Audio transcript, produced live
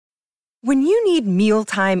When you need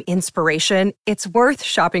mealtime inspiration, it's worth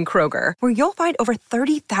shopping Kroger, where you'll find over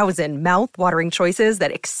 30,000 mouth-watering choices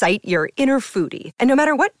that excite your inner foodie. And no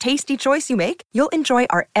matter what tasty choice you make, you'll enjoy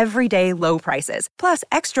our everyday low prices, plus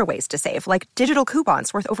extra ways to save, like digital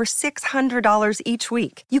coupons worth over $600 each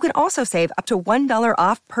week. You can also save up to $1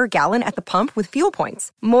 off per gallon at the pump with fuel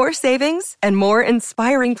points. More savings and more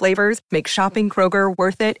inspiring flavors make shopping Kroger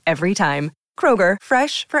worth it every time. Kroger,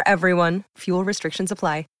 fresh for everyone. Fuel restrictions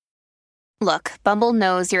apply. Look, Bumble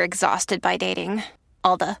knows you're exhausted by dating.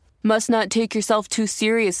 All the, must not take yourself too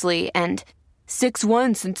seriously, and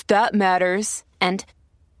 6'1" since that matters, and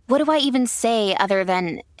what do I even say other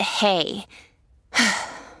than, hey?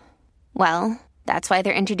 Well, that's why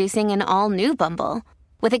they're introducing an all-new Bumble,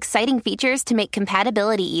 with exciting features to make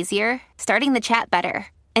compatibility easier, starting the chat better,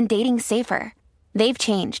 and dating safer. They've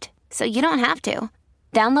changed, so you don't have to.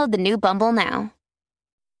 Download the new Bumble now.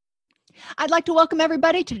 I'd like to welcome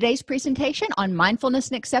everybody to today's presentation on mindfulness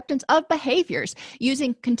and acceptance of behaviors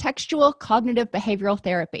using contextual cognitive behavioral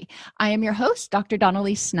therapy. I am your host, Dr.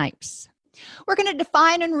 Dawn-Elise Snipes. We're going to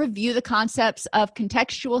define and review the concepts of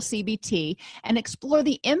contextual CBT and explore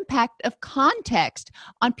the impact of context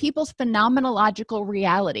on people's phenomenological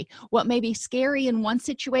reality. What may be scary in one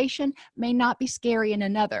situation may not be scary in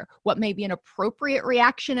another. What may be an appropriate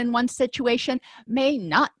reaction in one situation may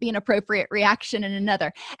not be an appropriate reaction in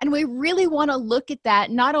another. And we really want to look at that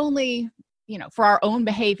not only for our own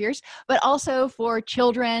behaviors, but also for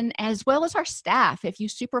children as well as our staff. If you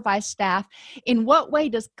supervise staff, in what way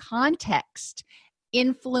does context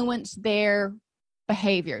influence their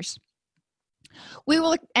behaviors? We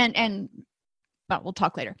will, but we'll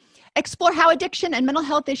talk later. Explore how addiction and mental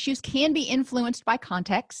health issues can be influenced by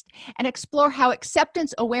context, and explore how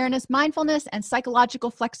acceptance, awareness, mindfulness, and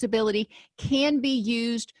psychological flexibility can be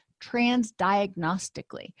used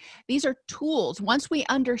transdiagnostically. These are tools. Once we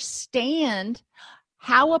understand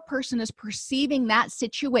how a person is perceiving that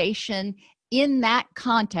situation in that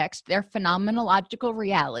context, their phenomenological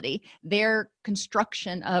reality, their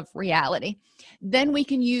construction of reality, then we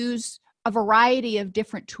can use a variety of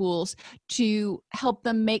different tools to help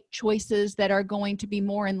them make choices that are going to be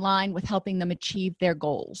more in line with helping them achieve their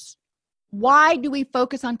goals. Why do we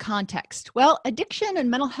focus on context? Well, addiction and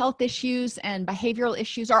mental health issues and behavioral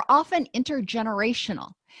issues are often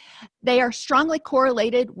intergenerational. They are strongly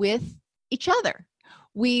correlated with each other.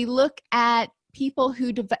 We look at people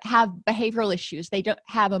who have behavioral issues. They don't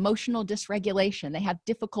have emotional dysregulation. They have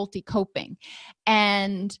difficulty coping.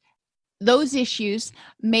 And those issues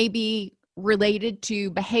may be related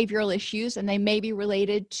to behavioral issues, and they may be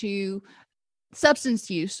related to substance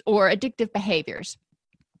use or addictive behaviors.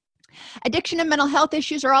 Addiction and mental health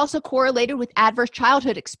issues are also correlated with adverse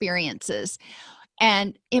childhood experiences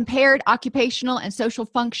and impaired occupational and social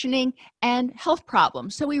functioning and health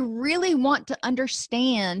problems. So we really want to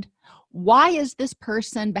understand, why is this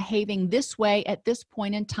person behaving this way at this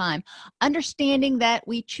point in time? Understanding that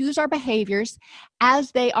we choose our behaviors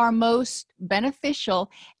as they are most beneficial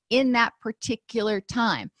in that particular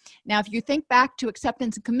time. Now, if you think back to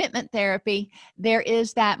acceptance and commitment therapy, there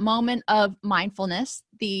is that moment of mindfulness,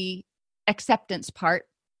 the acceptance part,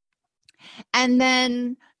 and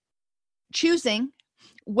then choosing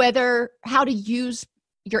how to use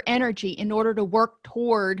your energy in order to work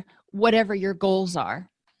toward whatever your goals are.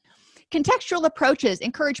 Contextual approaches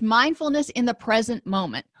encourage mindfulness in the present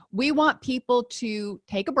moment. We want people to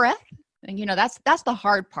take a breath. And that's the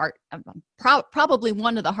hard part, probably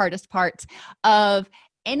one of the hardest parts of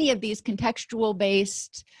any of these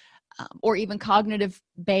contextual-based or even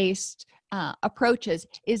cognitive-based approaches,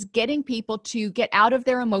 is getting people to get out of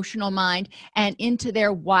their emotional mind and into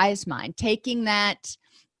their wise mind, taking that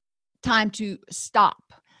time to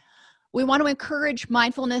stop. We want to encourage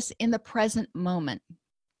mindfulness in the present moment.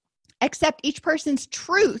 Except each person's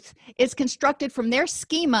truth is constructed from their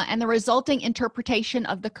schema and the resulting interpretation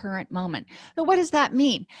of the current moment. So what does that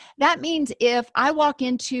mean? That means if I walk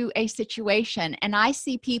into a situation and I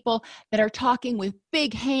see people that are talking with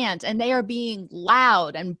big hands and they are being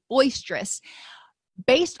loud and boisterous,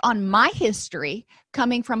 based on my history,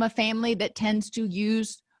 coming from a family that tends to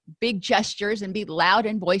use big gestures and be loud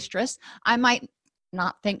and boisterous, I might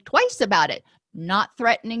not think twice about it. Not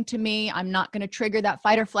threatening to me. I'm not going to trigger that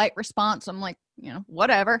fight or flight response. I'm like,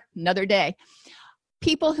 whatever, another day.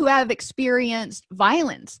 People who have experienced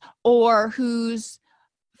violence or whose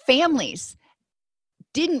families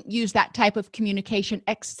didn't use that type of communication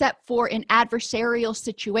except for in adversarial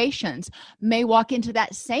situations may walk into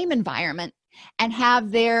that same environment and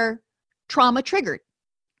have their trauma triggered.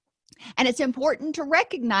 And it's important to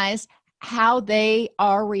recognize how they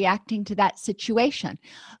are reacting to that situation.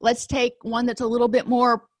 Let's take one that's a little bit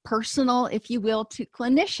more personal, if you will, to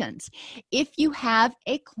clinicians. If you have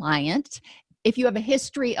a client, if you have a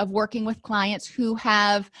history of working with clients who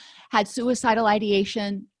have had suicidal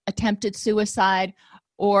ideation, attempted suicide,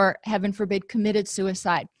 or heaven forbid, committed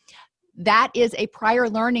suicide, that is a prior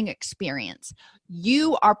learning experience.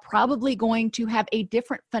 You are probably going to have a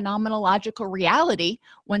different phenomenological reality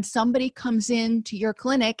when somebody comes into your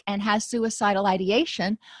clinic and has suicidal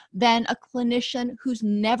ideation than a clinician who's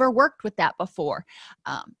never worked with that before.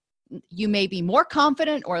 You may be more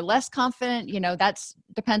confident or less confident, that's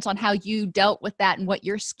depends on how you dealt with that and what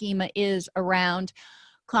your schema is around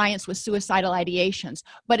clients with suicidal ideations.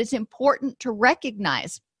 But it's important to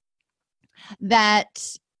recognize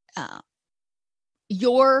that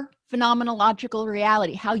your phenomenological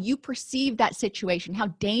reality, how you perceive that situation, how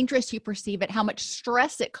dangerous you perceive it, how much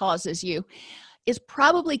stress it causes you, is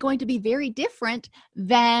probably going to be very different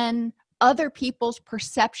than other people's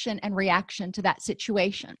perception and reaction to that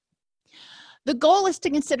situation. The goal is to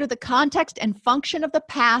consider the context and function of the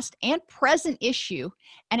past and present issue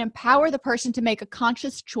and empower the person to make a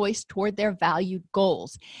conscious choice toward their valued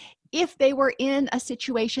goals. If they were in a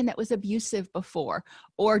situation that was abusive before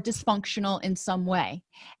or dysfunctional in some way,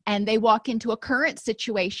 and they walk into a current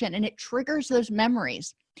situation and it triggers those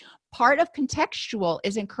memories, part of contextual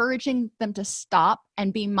is encouraging them to stop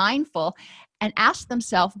and be mindful and ask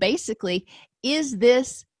themselves, basically, is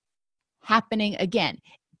this happening again?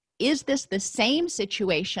 Is this the same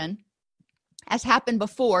situation as happened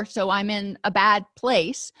before, so I'm in a bad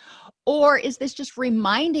place? Or is this just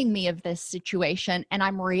reminding me of this situation and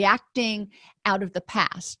I'm reacting out of the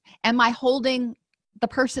past? Am I holding the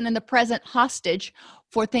person in the present hostage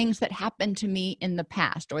for things that happened to me in the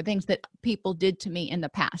past, or things that people did to me in the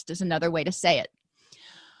past is another way to say it.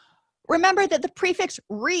 Remember that the prefix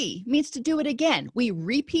re means to do it again. We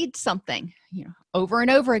repeat something, over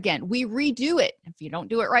and over again. We redo it. If you don't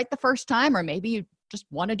do it right the first time, or maybe you just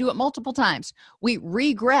want to do it multiple times, we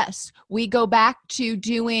regress. We go back to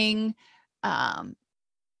doing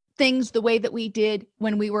things the way that we did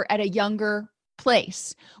when we were at a younger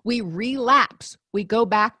place. We relapse. We go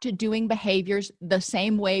back to doing behaviors the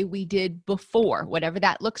same way we did before, whatever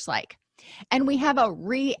that looks like. And we have a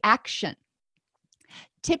reaction.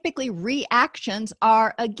 Typically, reactions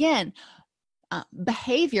are, again,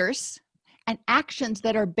 behaviors and actions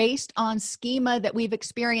that are based on schema that we've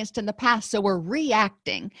experienced in the past. So we're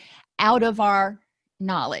reacting out of our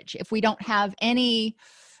knowledge. If we don't have any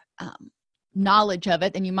knowledge of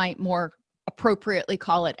it, then you might more appropriately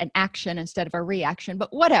call it an action instead of a reaction,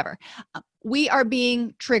 but whatever. We are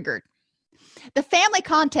being triggered. The family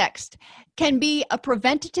context can be a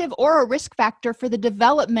preventative or a risk factor for the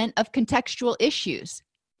development of contextual issues.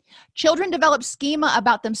 Children develop schema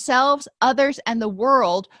about themselves, others, and the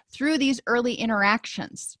world through these early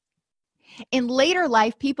interactions. In later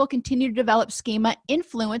life, people continue to develop schema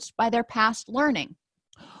influenced by their past learning.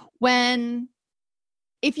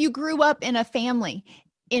 If you grew up in a family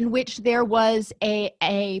in which there was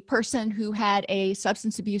a person who had a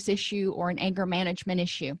substance abuse issue or an anger management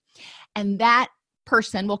issue, and that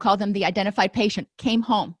person, we'll call them the identified patient, came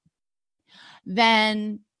home,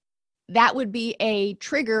 then that would be a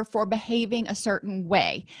trigger for behaving a certain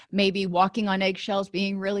way, maybe walking on eggshells,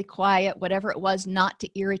 being really quiet, whatever it was, not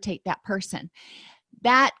to irritate that person.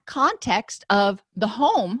 That context of the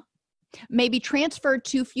home may be transferred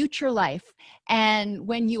to future life. And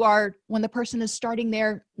when the person is starting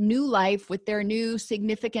their new life with their new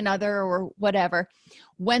significant other or whatever,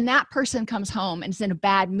 when that person comes home and is in a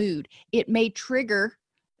bad mood, it may trigger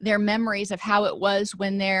their memories of how it was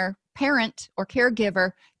when their parent or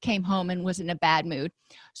caregiver came home and was in a bad mood.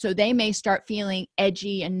 So they may start feeling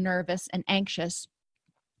edgy and nervous and anxious,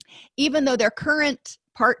 even though their current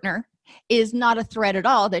partner is not a threat at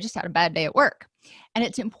all. They just had a bad day at work. And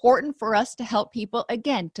it's important for us to help people,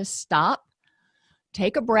 again, to stop,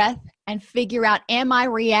 take a breath, and figure out, am I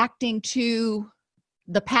reacting to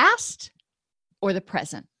the past or the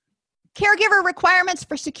present? Caregiver requirements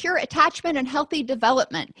for secure attachment and healthy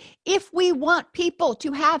development. If we want people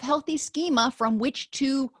to have healthy schema from which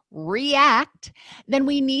to react, then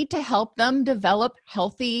we need to help them develop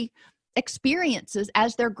healthy experiences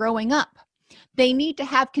as they're growing up. They need to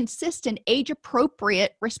have consistent,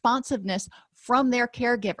 age-appropriate responsiveness from their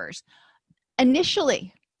caregivers.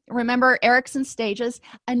 Initially, remember Erikson's stages,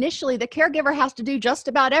 initially the caregiver has to do just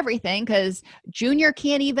about everything because Junior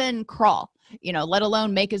can't even crawl, let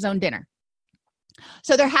alone make his own dinner.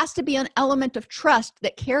 So there has to be an element of trust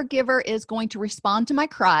that caregiver is going to respond to my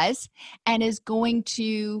cries and is going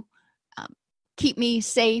to keep me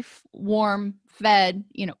safe, warm, fed,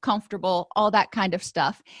 comfortable, all that kind of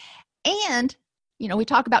stuff. And, we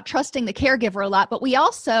talk about trusting the caregiver a lot, but we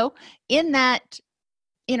also, in that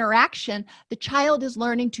interaction, the child is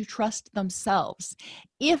learning to trust themselves.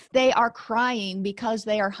 If they are crying because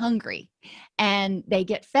they are hungry and they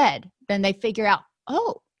get fed, then they figure out,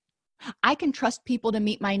 oh, I can trust people to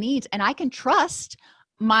meet my needs, and I can trust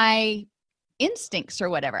my instincts or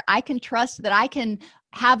whatever. I can trust that I can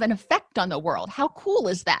have an effect on the world. How cool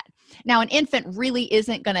is that? Now, an infant really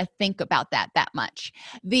isn't going to think about that much.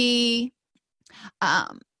 The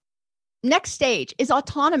next stage is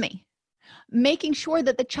autonomy, making sure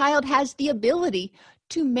that the child has the ability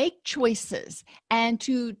to make choices and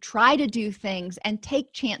to try to do things and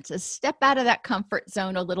take chances, step out of that comfort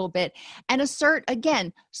zone a little bit, and assert,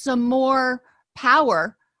 again, some more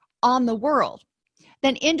power on the world.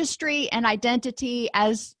 Then industry and identity,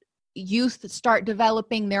 as youth start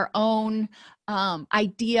developing their own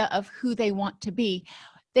idea of who they want to be,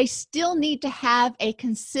 they still need to have a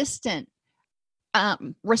consistent,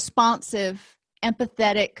 responsive,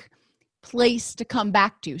 empathetic place to come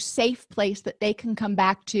back to, safe place that they can come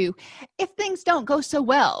back to if things don't go so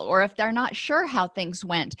well, or if they're not sure how things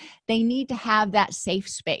went. They need to have that safe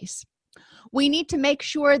space. We need to make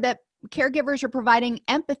sure that caregivers are providing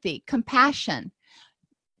empathy, compassion,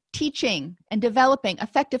 teaching and developing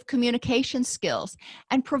effective communication skills,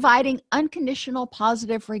 and providing unconditional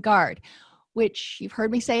positive regard, which you've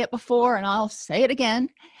heard me say it before, and I'll say it again.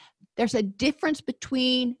 There's a difference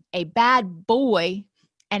between a bad boy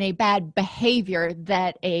and a bad behavior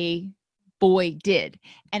that a boy did.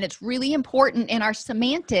 And it's really important in our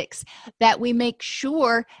semantics that we make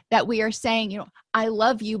sure that we are saying, I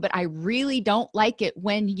love you, but I really don't like it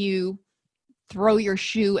when you throw your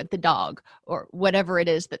shoe at the dog, or whatever it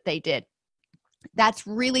is that they did. That's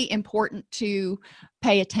really important to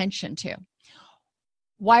pay attention to.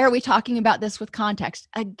 Why are we talking about this with context?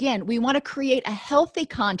 Again, we want to create a healthy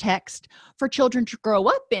context for children to grow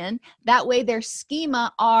up in. That way their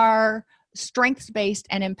schema are strengths-based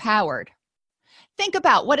and empowered. Think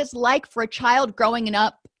about what it's like for a child growing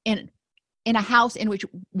up in a house in which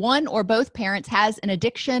one or both parents has an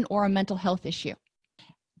addiction or a mental health issue.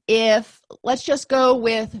 If, let's just go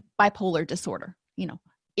with bipolar disorder,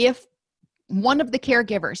 if one of the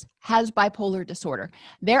caregivers has bipolar disorder,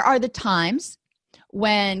 there are the times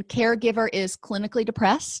when caregiver is clinically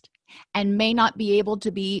depressed and may not be able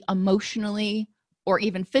to be emotionally or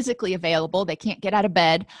even physically available. They can't get out of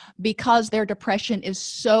bed because their depression is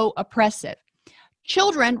so oppressive.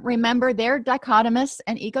 Children, remember, they're dichotomous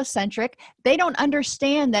and egocentric. They don't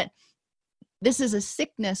understand that this is a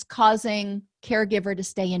sickness causing caregiver to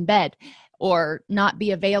stay in bed or not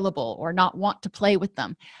be available or not want to play with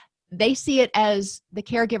them. They see it as the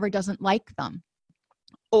caregiver doesn't like them,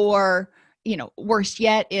 or worse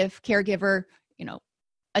yet, if caregiver,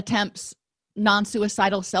 attempts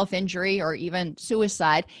non-suicidal self-injury or even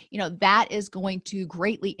suicide, that is going to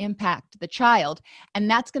greatly impact the child. And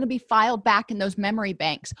that's going to be filed back in those memory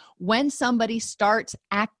banks. When somebody starts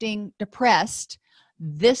acting depressed,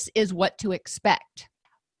 this is what to expect.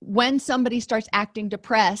 When somebody starts acting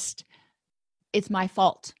depressed, it's my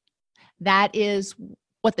fault. That is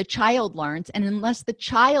what the child learns. And unless the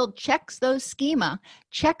child checks those schema,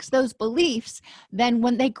 checks those beliefs, then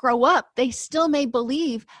when they grow up, they still may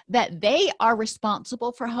believe that they are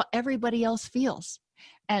responsible for how everybody else feels.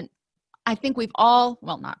 And I think we've all,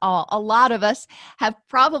 well, not all, a lot of us have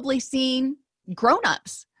probably seen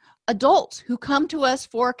grown-ups, adults who come to us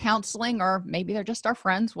for counseling, or maybe they're just our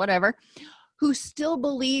friends, whatever, who still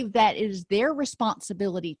believe that it is their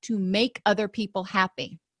responsibility to make other people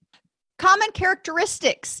happy. Common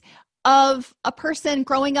characteristics of a person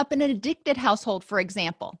growing up in an addicted household, for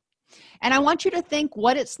example. And I want you to think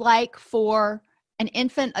what it's like for an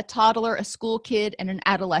infant, a toddler, a school kid, and an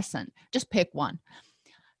adolescent. Just pick one.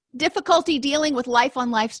 Difficulty dealing with life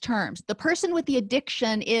on life's terms. The person with the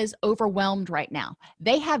addiction is overwhelmed right now.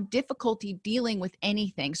 They have difficulty dealing with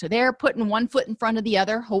anything. So they're putting one foot in front of the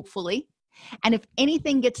other, hopefully. And if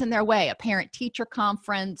anything gets in their way, a parent-teacher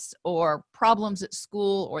conference or problems at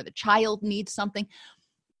school, or the child needs something,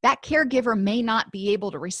 that caregiver may not be able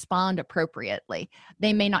to respond appropriately.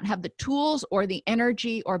 They may not have the tools or the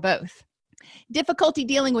energy, or both. Difficulty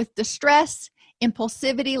dealing with distress,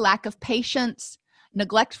 impulsivity, lack of patience,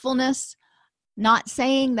 neglectfulness. Not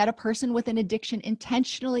saying that a person with an addiction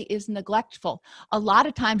intentionally is neglectful. A lot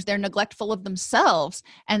of times they're neglectful of themselves,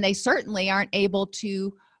 and they certainly aren't able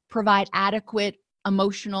to provide adequate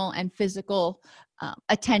emotional and physical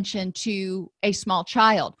attention to a small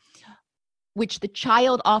child, which the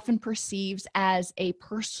child often perceives as a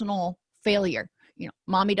personal failure.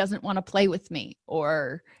 Mommy doesn't want to play with me,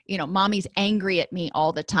 or, mommy's angry at me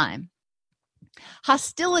all the time.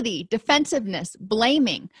 Hostility, defensiveness,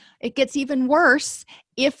 blaming. It gets even worse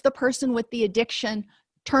if the person with the addiction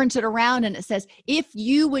turns it around and it says, if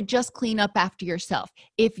you would just clean up after yourself,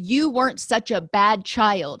 if you weren't such a bad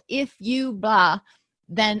child, if you blah,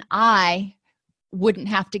 then I wouldn't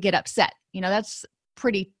have to get upset. That's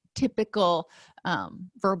pretty typical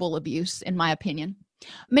verbal abuse, in my opinion.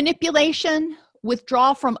 Manipulation,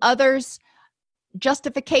 withdrawal from others,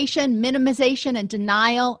 justification, minimization, and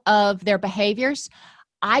denial of their behaviors.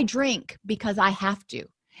 I drink because I have to.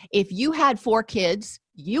 If you had 4 kids,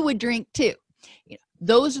 you would drink too.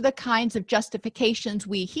 Those are the kinds of justifications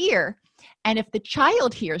we hear. And if the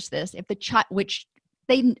child hears this, which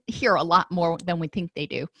they hear a lot more than we think they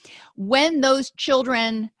do, when those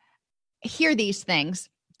children hear these things,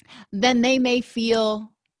 then they may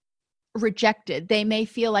feel rejected. They may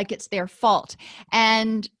feel like it's their fault.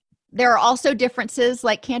 And there are also differences,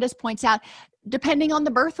 like Candace points out, depending on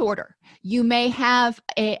the birth order. You may have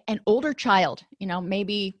an older child,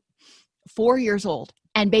 maybe 4 years old,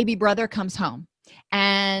 and baby brother comes home.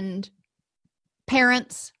 And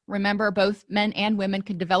parents, remember, both men and women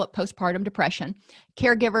can develop postpartum depression.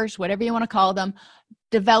 Caregivers, whatever you want to call them,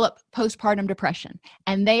 develop postpartum depression.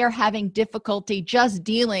 And they are having difficulty just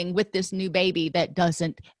dealing with this new baby that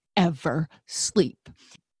doesn't ever sleep.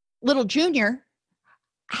 Little Junior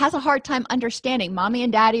has a hard time understanding. Mommy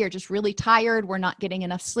and daddy are just really tired. We're not getting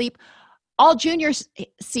enough sleep. All Junior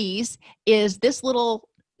sees is this little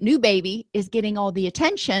new baby is getting all the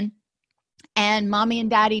attention, and mommy and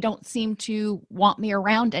daddy don't seem to want me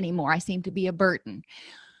around anymore. I seem to be a burden.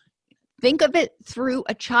 Think of it through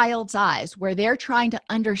a child's eyes, where they're trying to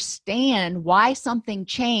understand why something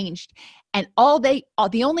changed, and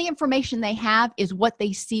the only information they have is what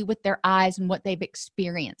they see with their eyes and what they've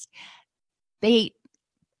experienced.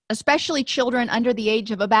 Especially children under the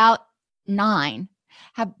age of about 9,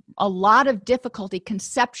 have a lot of difficulty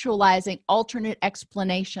conceptualizing alternate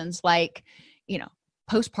explanations like,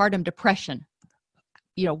 postpartum depression.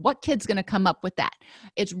 What kid's going to come up with that?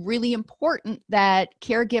 It's really important that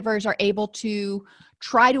caregivers are able to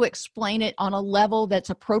try to explain it on a level that's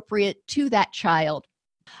appropriate to that child.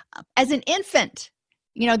 As an infant,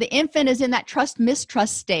 the infant is in that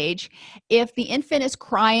trust-mistrust stage. If the infant is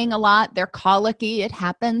crying a lot, they're colicky, it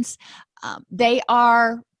happens. They're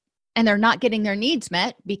not getting their needs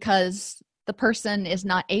met because the person is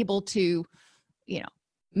not able to,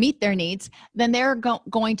 meet their needs, then they're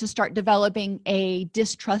going to start developing a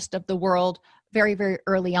distrust of the world very, very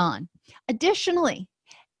early on. Additionally,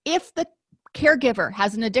 if the caregiver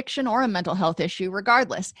has an addiction or a mental health issue,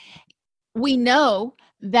 regardless, we know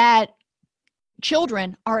that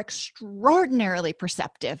children are extraordinarily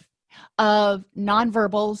perceptive of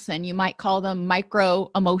nonverbals, and you might call them micro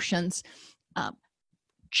emotions.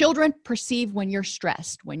 Children perceive when you're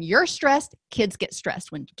stressed. When you're stressed, kids get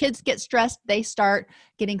stressed. When kids get stressed, they start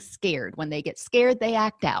getting scared. When they get scared, they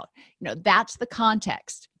act out. That's the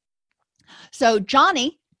context. So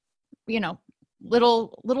Johnny,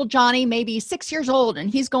 little Johnny, maybe 6 years old, and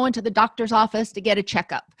he's going to the doctor's office to get a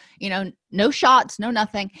checkup. No shots, no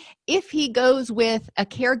nothing. If he goes with a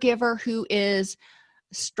caregiver who is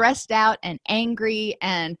stressed out and angry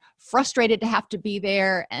and frustrated to have to be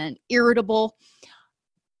there and irritable,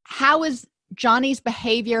 how is Johnny's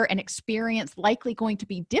behavior and experience likely going to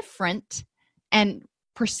be different, and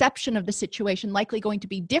perception of the situation likely going to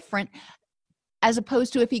be different, as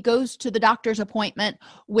opposed to if he goes to the doctor's appointment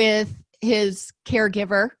with his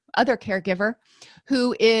other caregiver,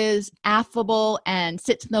 who is affable and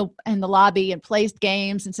sits in the lobby and plays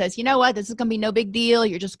games and says, this is going to be no big deal.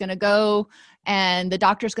 You're just going to go, and the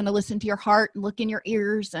doctor's going to listen to your heart and look in your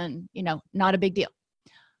ears, and, not a big deal.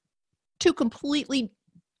 Two completely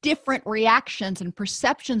different reactions and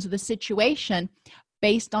perceptions of the situation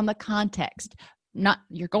based on the context.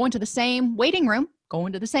 You're going to the same waiting room,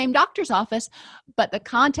 going to the same doctor's office, but the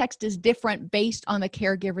context is different based on the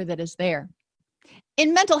caregiver that is there.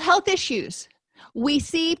 In mental health issues, we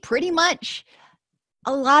see pretty much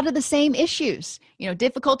a lot of the same issues.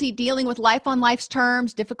 Difficulty dealing with life on life's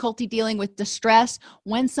terms, difficulty dealing with distress.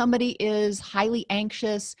 When somebody is highly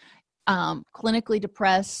anxious, clinically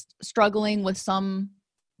depressed, struggling with some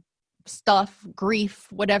stuff, grief,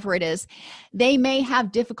 whatever it is, they may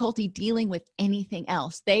have difficulty dealing with anything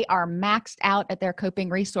else. They are maxed out at their coping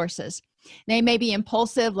resources. They may be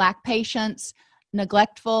impulsive, lack patience,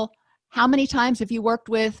 neglectful. How many times have you worked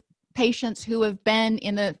with patients who have been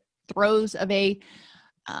in the throes of a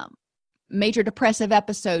major depressive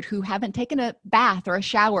episode, who haven't taken a bath or a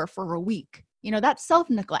shower for a week? That's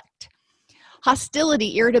self-neglect.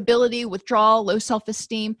 Hostility, irritability, withdrawal, low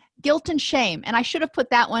self-esteem, guilt and shame. And I should have put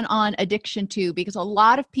that one on addiction too, because a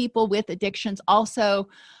lot of people with addictions also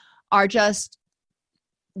are just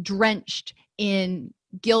drenched in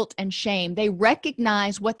guilt and shame. They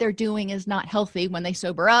recognize what they're doing is not healthy when they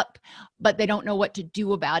sober up, but they don't know what to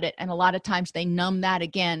do about it. And a lot of times they numb that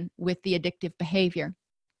again with the addictive behavior.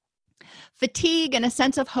 Fatigue and a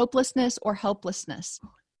sense of hopelessness or helplessness.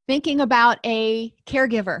 Thinking about a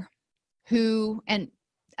caregiver who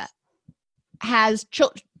has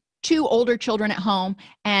two older children at home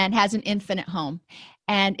and has an infant at home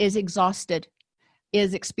and is exhausted,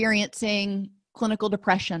 is experiencing clinical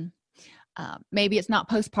depression. Maybe it's not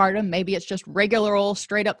postpartum, maybe it's just regular old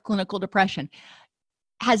straight up clinical depression.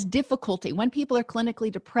 Has difficulty. When people are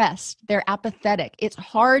clinically depressed, they're apathetic. It's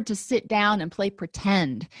hard to sit down and play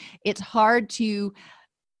pretend. It's hard to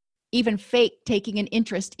even fake taking an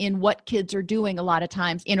interest in what kids are doing a lot of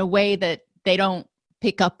times in a way that they don't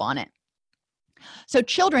pick up on it. So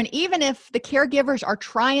children, even if the caregivers are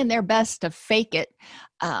trying their best to fake it,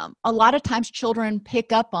 a lot of times children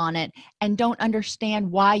pick up on it and don't understand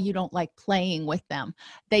why you don't like playing with them.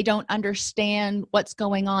 They don't understand what's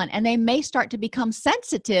going on, and they may start to become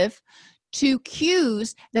sensitive to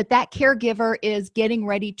cues that caregiver is getting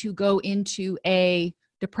ready to go into a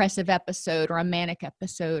depressive episode or a manic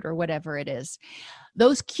episode or whatever it is.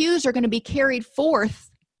 Those cues are going to be carried forth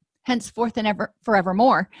henceforth and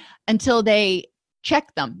forevermore until they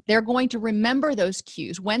check them. They're going to remember those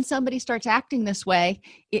cues. When somebody starts acting this way,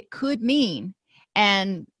 it could mean,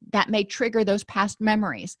 and that may trigger those past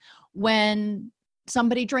memories. When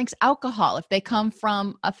somebody drinks alcohol, if they come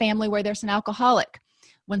from a family where there's an alcoholic,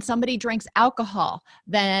 when somebody drinks alcohol,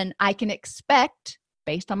 then I can expect,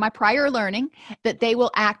 based on my prior learning, that they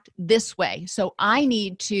will act this way. So I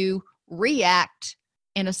need to react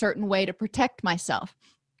in a certain way to protect myself.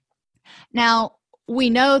 Now, we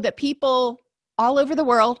know that people all over the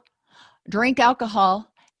world drink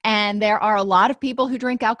alcohol, and there are a lot of people who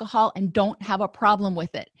drink alcohol and don't have a problem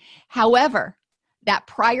with it. However, that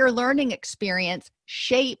prior learning experience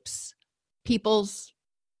shapes people's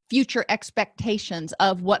future expectations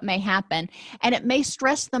of what may happen, and it may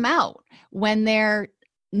stress them out when their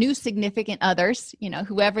new significant others,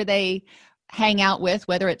 whoever they hang out with,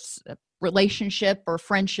 whether it's a relationship or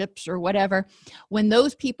friendships or whatever, when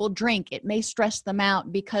those people drink, it may stress them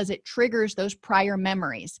out because it triggers those prior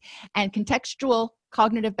memories. And contextual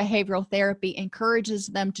cognitive behavioral therapy encourages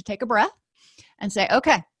them to take a breath and say,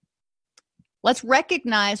 okay, let's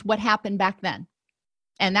recognize what happened back then.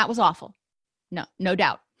 And that was awful. No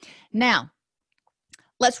doubt. Now,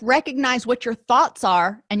 let's recognize what your thoughts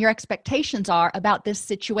are and your expectations are about this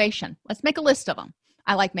situation. Let's make a list of them.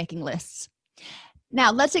 I like making lists.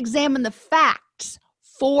 Now, let's examine the facts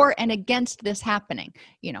for and against this happening.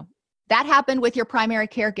 That happened with your primary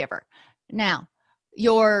caregiver. Now,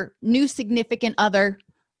 your new significant other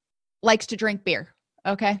likes to drink beer.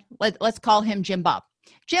 Okay, let's call him Jim Bob.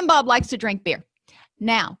 Jim Bob likes to drink beer.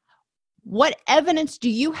 Now, what evidence do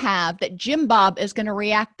you have that Jim Bob is going to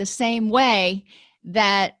react the same way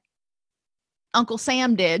that Uncle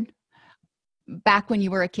Sam did back when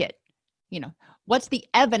you were a kid? What's the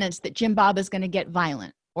evidence that Jim Bob is going to get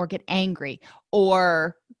violent or get angry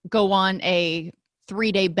or go on a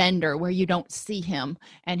 3-day bender where you don't see him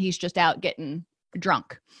and he's just out getting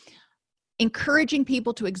drunk? Encouraging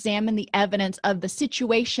people to examine the evidence of the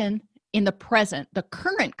situation in the present, the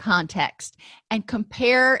current context, and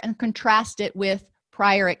compare and contrast it with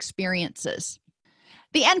prior experiences.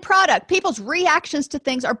 The end product, people's reactions to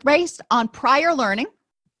things are based on prior learning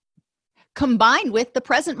combined with the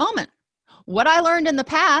present moment. What I learned in the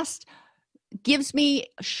past gives me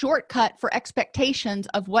a shortcut for expectations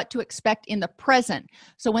of what to expect in the present.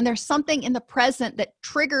 So when there's something in the present that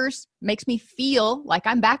makes me feel like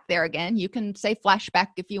I'm back there again, you can say flashback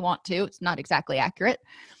if you want to, it's not exactly accurate,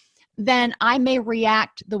 then I may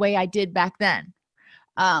react the way I did back then.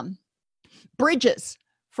 Bridges,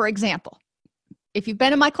 for example. If you've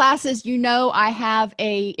been in my classes, I have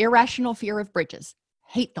an irrational fear of bridges.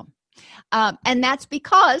 Hate them. And that's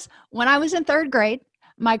because when I was in 3rd grade,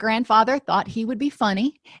 my grandfather thought he would be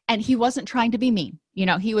funny, and he wasn't trying to be mean. He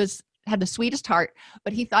had the sweetest heart,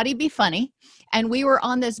 but he thought he'd be funny. And we were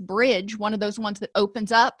on this bridge, one of those ones that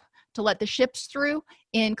opens up to let the ships through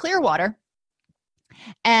in Clearwater.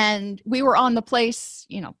 And we were on the place,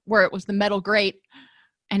 where it was the metal grate.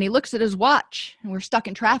 And he looks at his watch, and we're stuck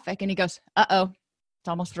in traffic, and he goes, uh-oh, it's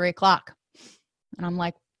almost 3:00. And I'm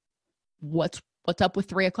like, what's up with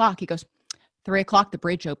 3:00? He goes, 3:00, the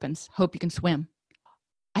bridge opens. Hope you can swim.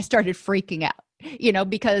 I started freaking out.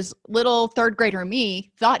 because little third grader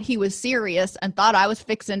me thought he was serious and thought I was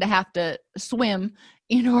fixing to have to swim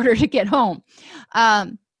in order to get home.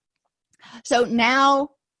 So now,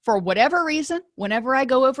 for whatever reason, whenever I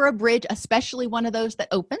go over a bridge, especially one of those that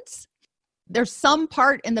opens, there's some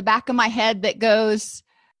part in the back of my head that goes,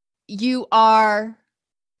 you are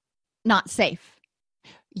not safe.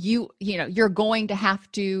 You're going to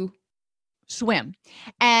have to swim.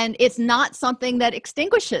 And it's not something that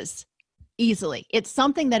extinguishes easily. It's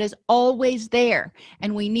something that is always there.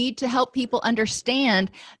 And we need to help people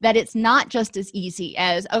understand that it's not just as easy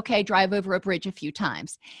as, okay, drive over a bridge a few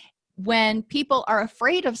times. When people are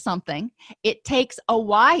afraid of something, it takes a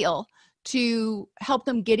while to help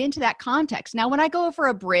them get into that context. Now, when I go over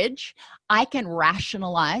a bridge, I can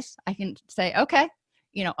rationalize. I can say, okay,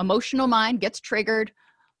 emotional mind gets triggered,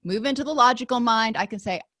 move into the logical mind. I can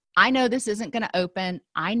say, I know this isn't going to open.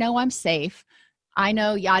 I know I'm safe. I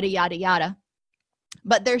know yada, yada, yada.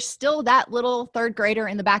 But there's still that little third grader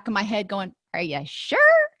in the back of my head going, are you sure?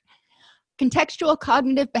 Contextual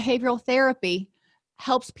cognitive behavioral therapy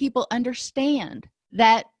helps people understand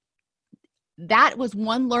that was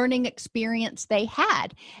one learning experience they had,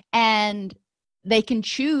 and they can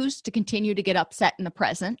choose to continue to get upset in the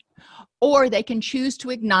present, or they can choose to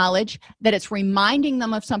acknowledge that it's reminding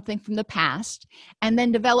them of something from the past, and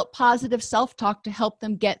then develop positive self-talk to help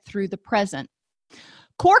them get through the present.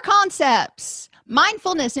 Core concepts.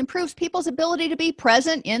 Mindfulness improves people's ability to be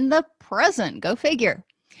present in the present. Go figure.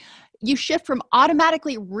 You shift from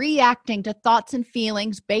automatically reacting to thoughts and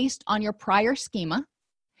feelings based on your prior schema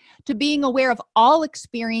to being aware of all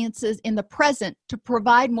experiences in the present to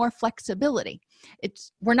provide more flexibility.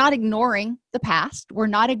 We're not ignoring the past. We're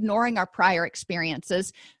not ignoring our prior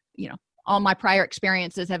experiences. All my prior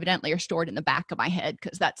experiences evidently are stored in the back of my head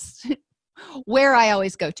because that's where I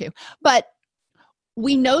always go to. But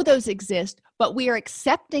we know those exist, but we are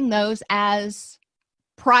accepting those as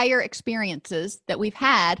prior experiences that we've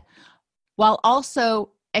had while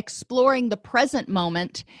also exploring the present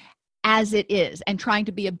moment as it is and trying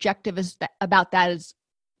to be objective about that as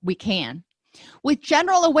we can. With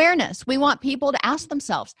general awareness, we want people to ask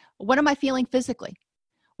themselves, what am I feeling physically?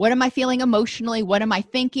 What am I feeling emotionally? What am I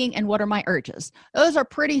thinking? And what are my urges? Those are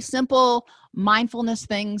pretty simple mindfulness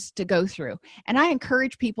things to go through. And I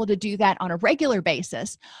encourage people to do that on a regular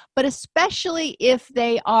basis, but especially if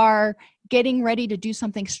they are getting ready to do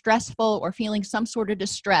something stressful or feeling some sort of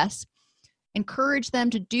distress, encourage them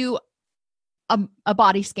to do a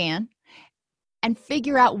body scan and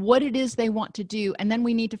figure out what it is they want to do. And then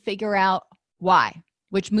we need to figure out why,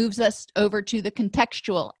 which moves us over to the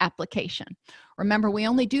contextual application. Remember, we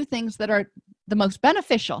only do things that are the most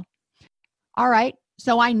beneficial. All right,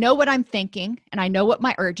 so I know what I'm thinking and I know what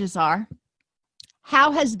my urges are.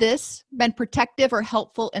 How has this been protective or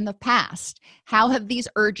helpful in the past? How have these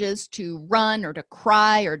urges to run or to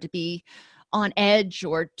cry or to be on edge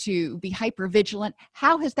or to be hypervigilant,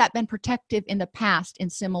 how has that been protective in the past in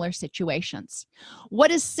similar situations?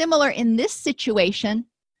 What is similar in this situation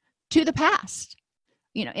to the past?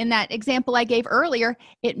 In that example I gave earlier,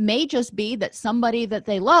 it may just be that somebody that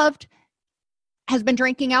they loved has been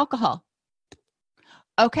drinking alcohol.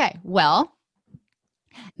 Okay, well,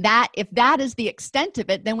 if that is the extent of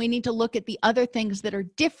it, then we need to look at the other things that are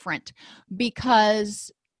different,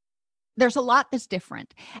 because there's a lot that's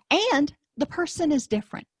different. And the person is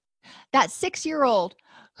different. That 6-year-old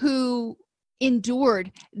who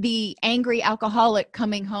endured the angry alcoholic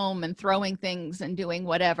coming home and throwing things and doing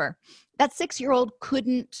whatever, that 6-year-old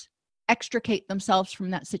couldn't extricate themselves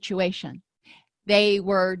from that situation. They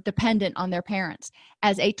were dependent on their parents.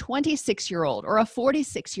 As a 26-year-old or a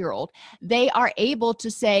 46-year-old, they are able to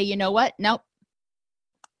say, you know what? Nope,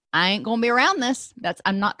 I ain't going to be around this.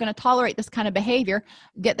 I'm not going to tolerate this kind of behavior.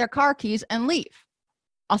 Get their car keys and leave,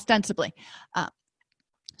 ostensibly.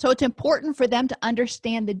 So it's important for them to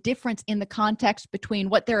understand the difference in the context between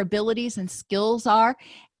what their abilities and skills are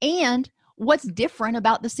and what's different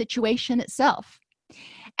about the situation itself.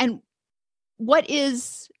 And what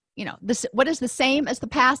is the same as the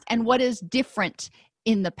past and what is different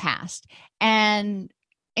in the past. And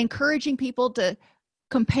encouraging people to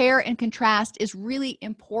compare and contrast is really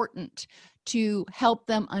important to help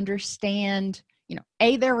them understand,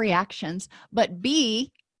 A, their reactions, but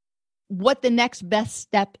B, what the next best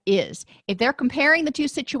step is. If they're comparing the two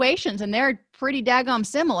situations and they're pretty daggone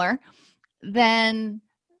similar, then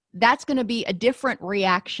that's going to be a different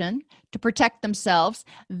reaction to protect themselves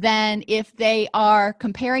than if they are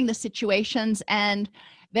comparing the situations and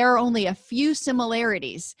there are only a few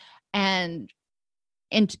similarities. And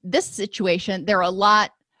in this situation, they're a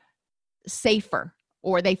lot safer,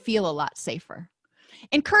 or they feel a lot safer.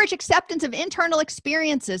 Encourage acceptance of internal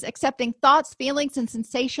experiences, accepting thoughts, feelings, and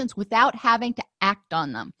sensations without having to act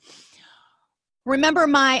on them. Remember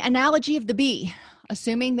my analogy of the bee,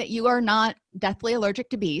 assuming that you are not deathly allergic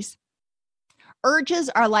to bees. Urges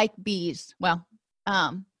are like bees. Well,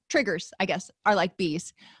 triggers, I guess, are like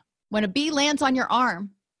bees. When a bee lands on your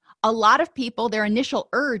arm, a lot of people, their initial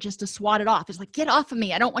urge is to swat it off. It's like, get off of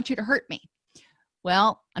me. I don't want you to hurt me.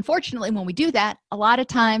 Well, unfortunately, when we do that, a lot of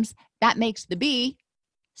times that makes the bee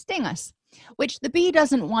sting us, which the bee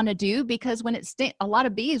doesn't want to do, because when a lot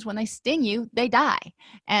of bees, when they sting you, they die.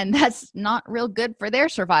 And that's not real good for their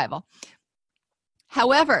survival.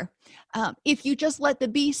 However, if you just let the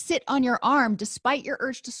bee sit on your arm, despite your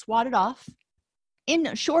urge to swat it off,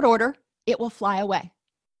 in short order, it will fly away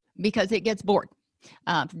because it gets bored.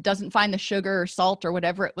 Doesn't find the sugar or salt or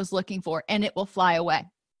whatever it was looking for, and it will fly away.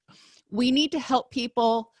 We need to help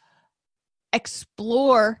people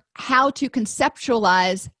explore how to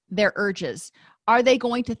conceptualize their urges. Are they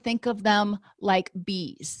going to think of them like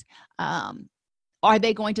bees? Are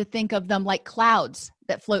they going to think of them like clouds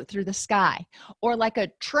that float through the sky, or like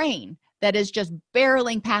a train that is just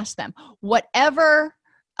barreling past them? Whatever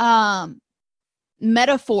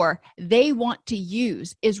metaphor they want to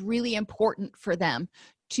use is really important for them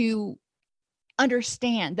to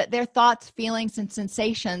understand that their thoughts, feelings, and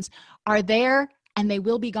sensations are there and they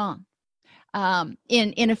will be gone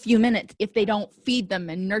in a few minutes if they don't feed them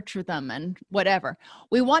and nurture them and whatever.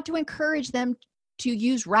 We want to encourage them to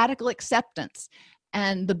use radical acceptance.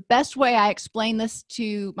 And the best way I explain this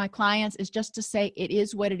to my clients is just to say, it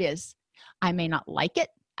is what it is. I may not like it.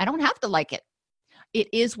 I don't have to like it. It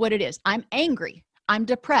is what it is. I'm angry. I'm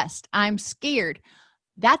depressed. I'm scared.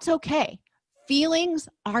 That's okay. Feelings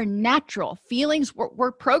are natural. Feelings,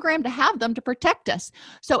 we're programmed to have them to protect us.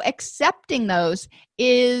 So accepting those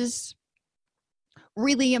is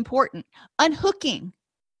really important. Unhooking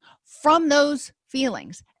from those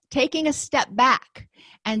feelings, taking a step back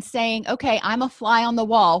and saying, okay, I'm a fly on the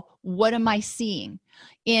wall. What am I seeing?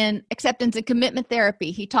 In acceptance and commitment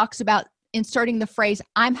therapy, he talks about inserting the phrase,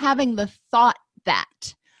 I'm having the thought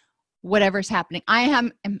that whatever's happening.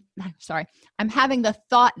 I'm having the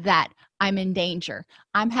thought that I'm in danger.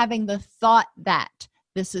 I'm having the thought that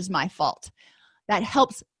this is my fault. That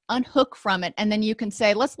helps unhook from it. And then you can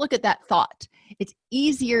say, let's look at that thought. It's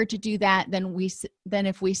easier to do that than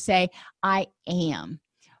if we say, I am.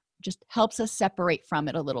 Just helps us separate from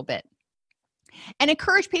it a little bit. And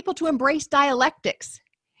encourage people to embrace dialectics.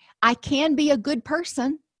 I can be a good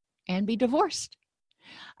person and be divorced.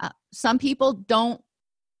 Some people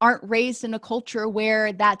aren't raised in a culture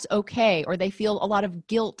where that's okay, or they feel a lot of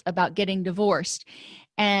guilt about getting divorced.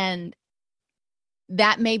 And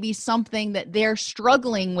that may be something that they're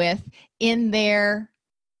struggling with in their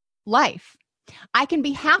life. I can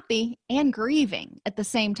be happy and grieving at the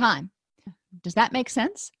same time. Does that make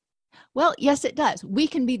sense? Well, yes, it does. We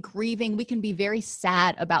can be grieving. We can be very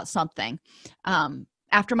sad about something.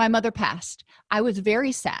 After my mother passed, I was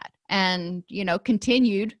very sad and,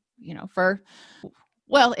 continued,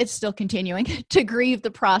 it's still continuing to grieve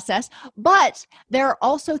the process, but there are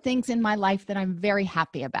also things in my life that I'm very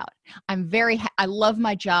happy about. I love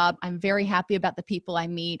my job. I'm very happy about the people I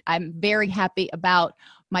meet. I'm very happy about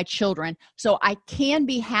my children. So I can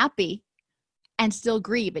be happy and still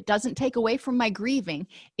grieve. It doesn't take away from my grieving.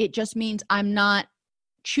 It just means I'm not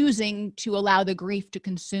choosing to allow the grief to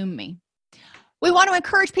consume me. We want to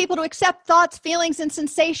encourage people to accept thoughts, feelings, and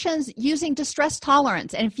sensations using distress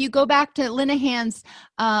tolerance. And if you go back to Linehan's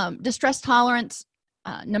distress tolerance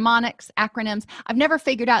mnemonics, acronyms, I've never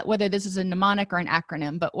figured out whether this is a mnemonic or an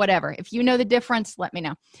acronym, but whatever. If you know the difference, let me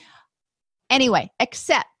know. Anyway,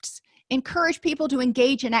 encourage people to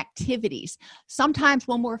engage in activities. Sometimes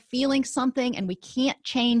when we're feeling something and we can't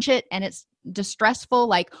change it and it's distressful,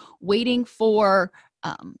 like waiting for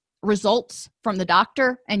results from the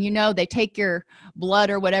doctor, and they take your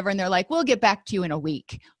blood or whatever, and they're like, we'll get back to you in a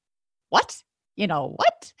week. What?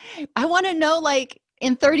 What? I want to know,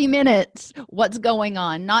 in 30 minutes, what's going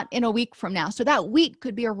on, not in a week from now. So that week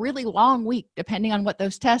could be a really long week, depending on what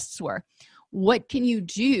those tests were. What can you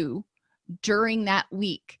do during that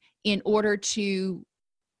week in order to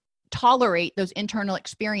tolerate those internal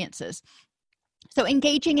experiences? So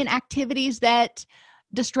engaging in activities that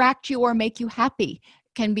distract you or make you happy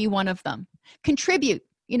can be one of them. Contribute,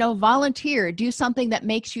 volunteer, do something that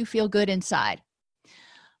makes you feel good inside.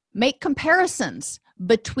 Make comparisons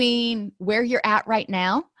between where you're at right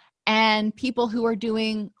now and people who are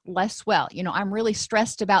doing less well. I'm really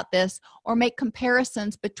stressed about this, or make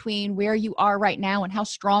comparisons between where you are right now and how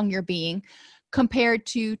strong you're being compared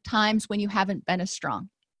to times when you haven't been as strong.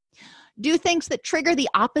 Do things that trigger the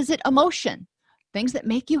opposite emotion. things that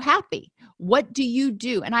make you happy. What do you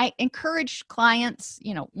do? And I encourage clients,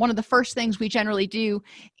 one of the first things we generally do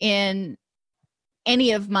in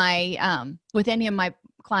any of my, with any of my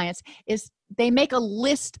clients is they make a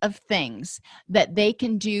list of things that they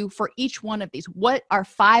can do for each one of these. What are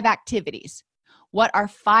 5 activities? What are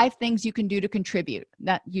 5 things you can do to contribute?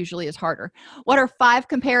 That usually is harder. What are 5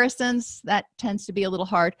 comparisons? That tends to be a little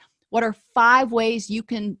hard. What are 5 ways you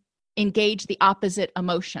can engage the opposite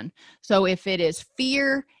emotion? So if it is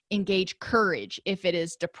fear, engage courage. If it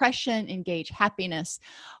is depression, engage happiness,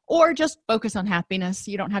 or just focus on happiness.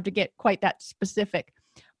 You don't have to get quite that specific,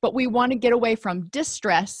 but we want to get away from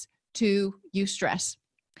distress to eustress.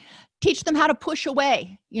 Teach them how to push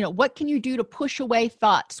away. What can you do to push away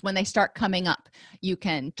thoughts when they start coming up? You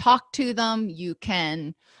can talk to them. You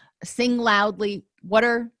can sing loudly. What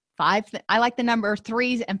are 5? I like the number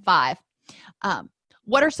 3 and 5.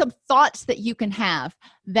 What are some thoughts that you can have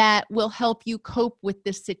that will help you cope with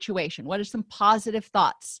this situation? What are some positive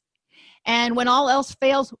thoughts? And when all else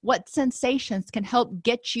fails, what sensations can help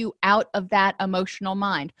get you out of that emotional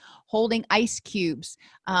mind? Holding ice cubes,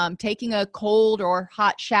 taking a cold or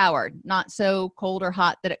hot shower, not so cold or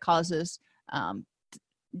hot that it causes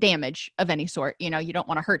damage of any sort. You don't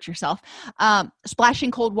want to hurt yourself.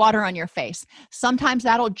 Splashing cold water on your face. Sometimes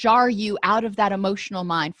that'll jar you out of that emotional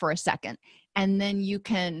mind for a second, and then you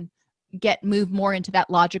can move more into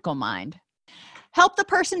that logical mind. Help the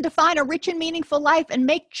person define a rich and meaningful life and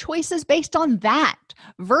make choices based on that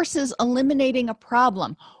versus eliminating a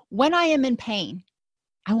problem. When I am in pain,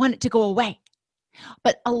 I want it to go away.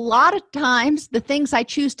 But a lot of times, the things I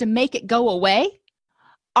choose to make it go away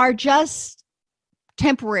are just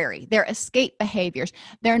temporary. They're escape behaviors.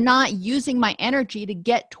 They're not using my energy to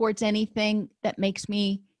get towards anything that makes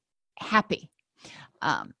me happy.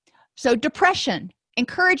 So depression,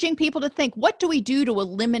 encouraging people to think, what do we do to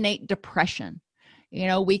eliminate depression?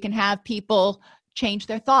 We can have people change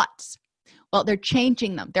their thoughts. Well, they're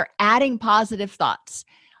changing them. They're adding positive thoughts.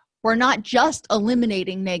 We're not just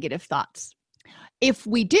eliminating negative thoughts. If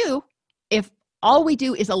all we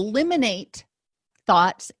do is eliminate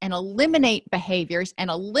thoughts and eliminate behaviors and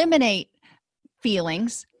eliminate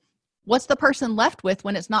feelings, what's the person left with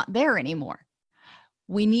when it's not there anymore?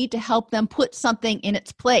 We need to help them put something in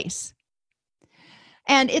its place.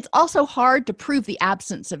 And it's also hard to prove the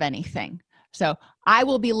absence of anything. So I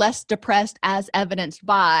will be less depressed as evidenced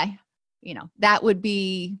by, that would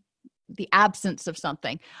be the absence of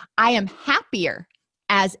something. I am happier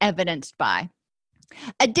as evidenced by.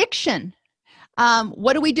 Addiction.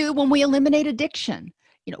 What do we do when we eliminate addiction?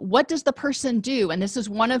 What does the person do? And this is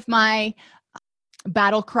one of my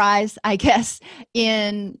battle cries, I guess,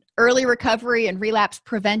 in early recovery and relapse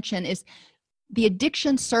prevention is the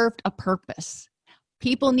addiction served a purpose.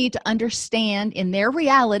 People need to understand in their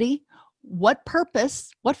reality what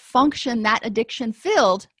purpose, what function that addiction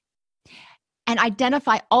filled, and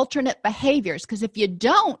identify alternate behaviors. Because if you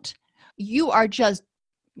don't, you are just,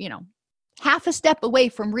 half a step away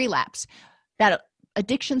from relapse. That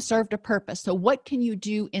addiction served a purpose. So what can you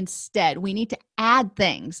do instead? We need to add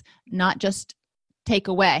things, not just take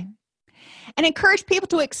away. And encourage people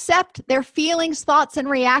to accept their feelings, thoughts, and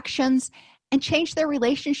reactions and change their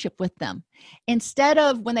relationship with them. Instead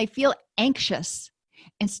of when they feel anxious,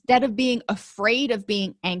 instead of being afraid of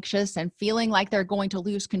being anxious and feeling like they're going to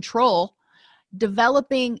lose control,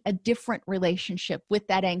 developing a different relationship with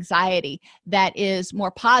that anxiety that is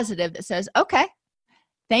more positive, that says, okay,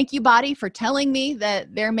 thank you, body, for telling me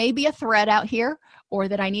that there may be a threat out here or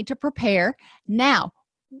that I need to prepare. Now,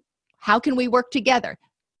 how can we work together?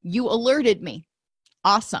 You alerted me.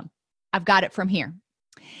 Awesome. I've got it from here.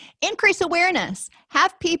 Increase awareness.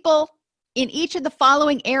 Have people in each of the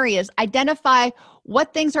following areas identify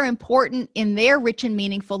what things are important in their rich and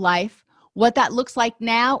meaningful life, what that looks like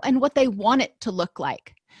now, and what they want it to look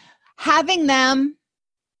like. Having them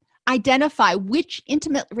identify which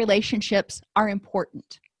intimate relationships are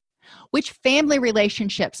important, which family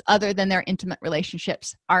relationships other than their intimate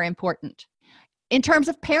relationships are important. In terms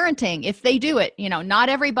of parenting, if they do it, not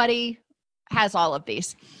everybody has all of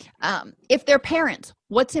these. If they're parents,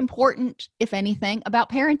 what's important, if anything,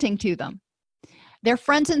 about parenting to them? Their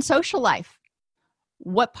friends and social life,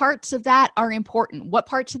 what parts of that are important? What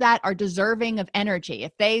parts of that are deserving of energy?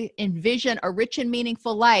 If they envision a rich and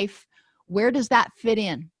meaningful life, where does that fit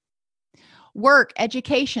in? Work,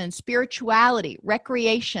 education, spirituality,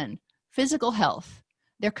 recreation, physical health,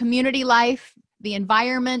 their community life, the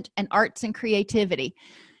environment, and arts and creativity.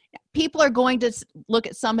 People are going to look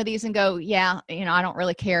at some of these and go, yeah, I don't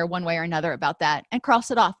really care one way or another about that, and cross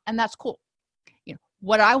it off. And that's cool.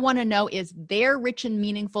 What I want to know is their rich and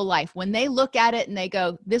meaningful life. When they look at it and they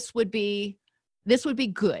go, this would be This would be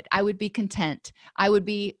good. I would be content. I would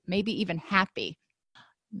be maybe even happy.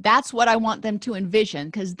 That's what I want them to envision,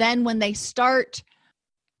 because then when they start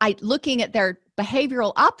looking at their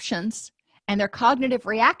behavioral options and their cognitive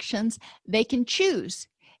reactions, they can choose.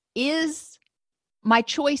 Is my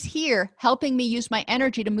choice here helping me use my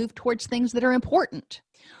energy to move towards things that are important?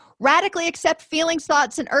 Radically accept feelings,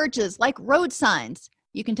 thoughts, and urges like road signs.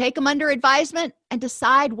 You can take them under advisement and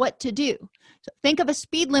decide what to do. So think of a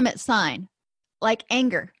speed limit sign like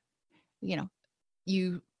anger.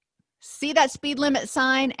 You see that speed limit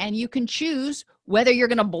sign and you can choose whether you're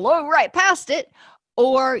going to blow right past it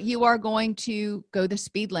or you are going to go the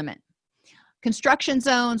speed limit. Construction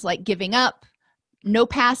zones like giving up, no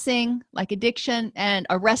passing like addiction, and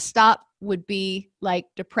a rest stop would be like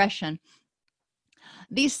depression.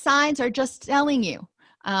 These signs are just telling you,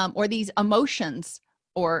 or these emotions,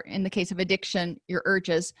 or in the case of addiction, your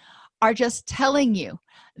urges, are just telling you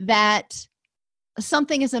that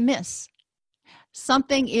something is amiss.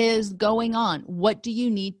 Something is going on. What do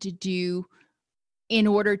you need to do in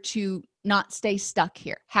order to not stay stuck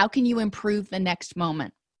here? How can you improve the next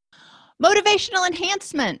moment? Motivational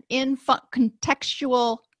enhancement in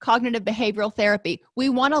contextual cognitive behavioral therapy. We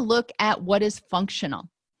want to look at what is functional.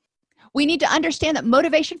 We need to understand that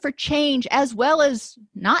motivation for change, as well as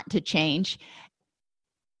not to change,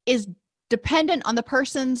 is dependent on the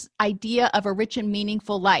person's idea of a rich and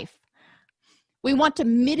meaningful life. We want to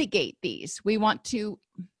mitigate these. We want to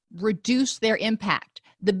reduce their impact.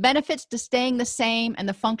 The benefits to staying the same and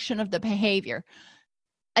the function of the behavior.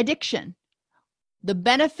 Addiction, the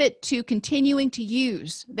benefit to continuing to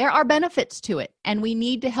use. There are benefits to it, and we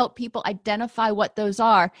need to help people identify what those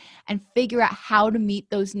are and figure out how to meet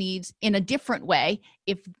those needs in a different way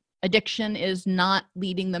if addiction is not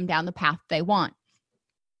leading them down the path they want.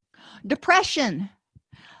 Depression.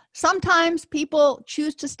 Sometimes people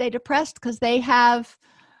choose to stay depressed because they have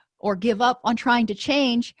or give up on trying to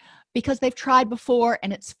change because they've tried before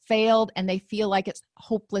and it's failed and they feel like it's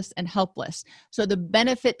hopeless and helpless. So the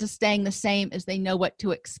benefit to staying the same is they know what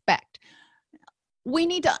to expect. We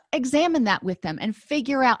need to examine that with them and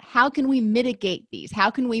figure out, how can we mitigate these? How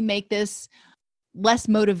can we make this less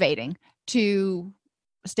motivating to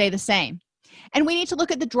stay the same? And we need to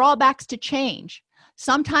look at the drawbacks to change.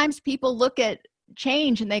 Sometimes people look at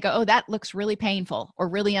change and they go, oh, that looks really painful or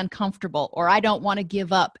really uncomfortable, or I don't want to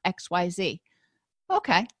give up XYZ.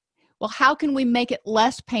 Okay, well, how can we make it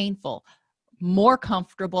less painful, more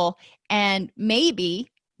comfortable, and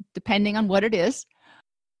maybe, depending on what it is,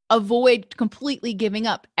 avoid completely giving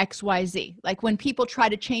up XYZ? Like when people try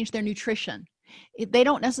to change their nutrition, they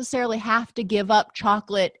don't necessarily have to give up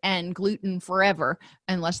chocolate and gluten forever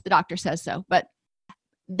unless the doctor says so, but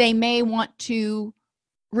they may want to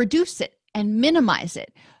reduce it and minimize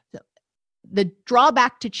it. The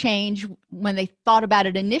drawback to change when they thought about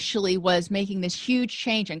it initially was making this huge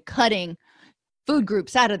change and cutting food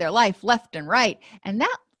groups out of their life left and right. And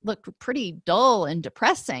that looked pretty dull and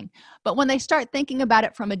depressing. But when they start thinking about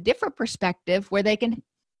it from a different perspective where they can,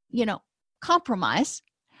 compromise,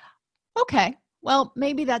 okay, well,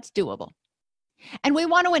 maybe that's doable. And we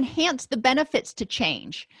want to enhance the benefits to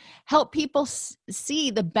change, help people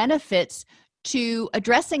see the benefits to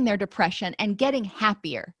addressing their depression and getting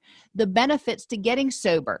happier, the benefits to getting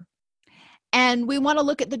sober. And we want to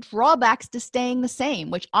look at the drawbacks to staying the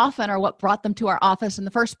same, which often are what brought them to our office in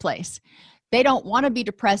the first place. They don't want to be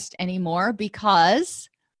depressed anymore because,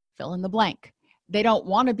 fill in the blank. They don't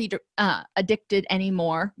want to be addicted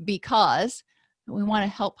anymore because. We want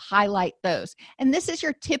to help highlight those. And this is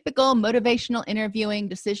your typical motivational interviewing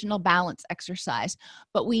decisional balance exercise,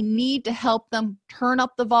 but we need to help them turn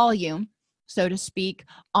up the volume, so to speak,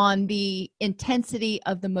 on the intensity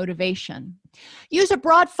of the motivation. Use a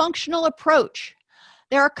broad functional approach.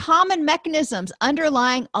 There are common mechanisms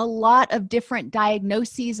underlying a lot of different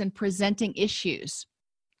diagnoses and presenting issues,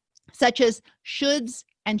 such as shoulds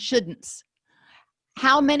and shouldn'ts.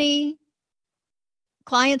 How many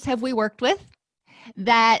clients have we worked with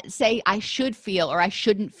that say, I should feel, or I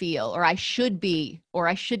shouldn't feel, or I should be, or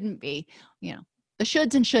I shouldn't be? The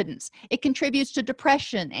shoulds and shouldn'ts. It contributes to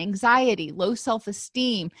depression, anxiety, low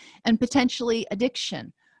self-esteem, and potentially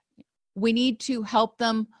addiction. We need to help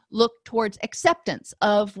them look towards acceptance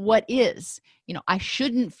of what is. I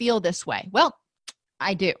shouldn't feel this way. Well,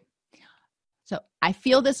 I do. So I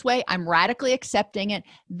feel this way. I'm radically accepting it.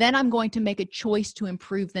 Then I'm going to make a choice to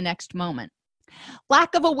improve the next moment.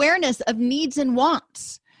 Lack of awareness of needs and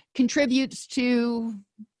wants contributes to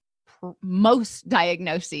most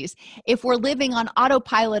diagnoses. If we're living on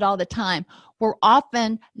autopilot all the time, we're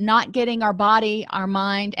often not getting our body, our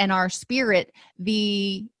mind, and our spirit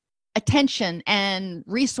the attention and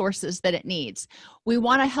resources that it needs. We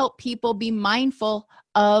want to help people be mindful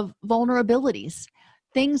of vulnerabilities,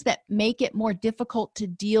 things that make it more difficult to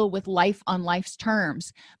deal with life on life's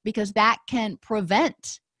terms, because that can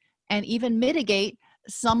prevent and even mitigate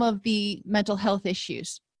some of the mental health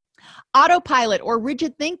issues. Autopilot or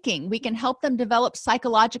rigid thinking, we can help them develop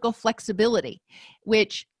psychological flexibility,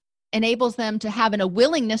 which enables them to have a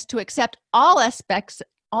willingness to accept all aspects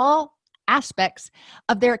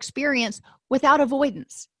of their experience without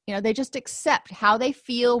avoidance. They just accept how they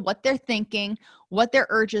feel, what they're thinking, what their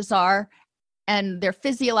urges are, and their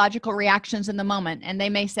physiological reactions in the moment. And they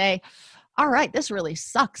may say, all right, this really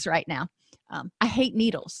sucks right now. I hate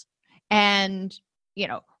needles. And,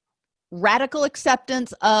 radical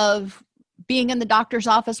acceptance of being in the doctor's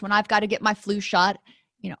office when I've got to get my flu shot.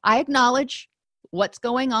 I acknowledge what's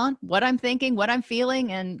going on, what I'm thinking, what I'm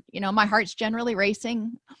feeling, and, my heart's generally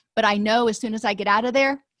racing. But I know as soon as I get out of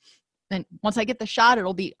there, then once I get the shot,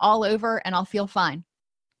 it'll be all over and I'll feel fine.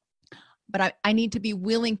 But I need to be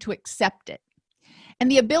willing to accept it.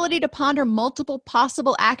 And the ability to ponder multiple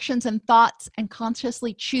possible actions and thoughts and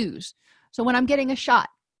consciously choose. So when I'm getting a shot,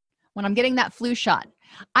 when I'm getting that flu shot,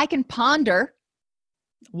 I can ponder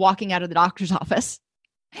walking out of the doctor's office.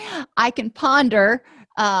 I can ponder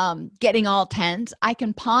getting all tense. I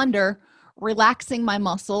can ponder relaxing my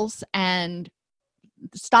muscles and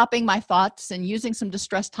stopping my thoughts and using some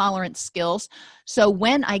distress tolerance skills. So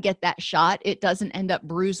when I get that shot, it doesn't end up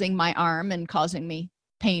bruising my arm and causing me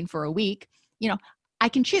pain for a week. I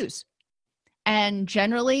can choose. And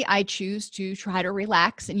generally, I choose to try to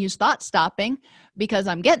relax and use thought stopping because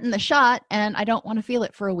I'm getting the shot and I don't want to feel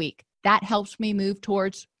it for a week. That helps me move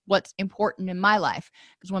towards what's important in my life.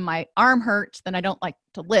 Because when my arm hurts, then I don't like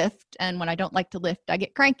to lift. And when I don't like to lift, I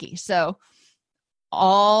get cranky. So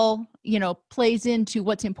all, plays into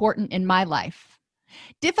what's important in my life.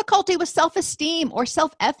 Difficulty with self-esteem or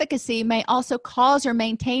self-efficacy may also cause or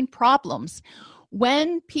maintain problems.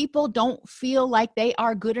 When people don't feel like they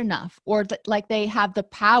are good enough or like they have the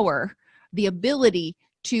power, the ability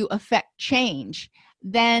to affect change,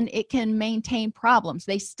 then it can maintain problems.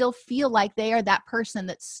 They still feel like they are that person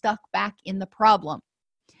that's stuck back in the problem.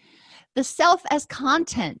 The self as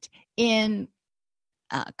content in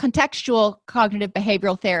contextual cognitive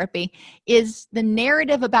behavioral therapy is the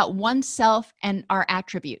narrative about oneself and our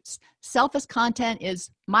attributes. Self as content is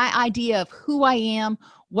my idea of who I am,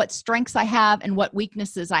 what strengths I have, and what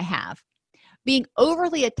weaknesses I have. Being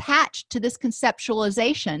overly attached to this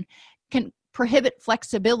conceptualization can prohibit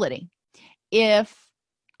flexibility. If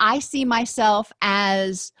I see myself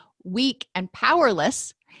as weak and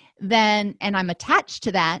powerless, and I'm attached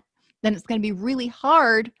to that, then it's going to be really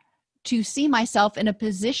hard to see myself in a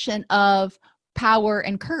position of power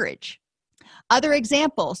and courage. Other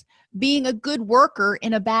examples, being a good worker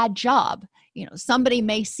in a bad job. Somebody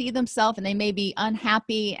may see themselves and they may be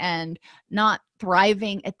unhappy and not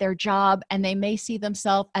thriving at their job, and they may see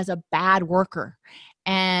themselves as a bad worker.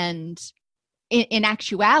 And in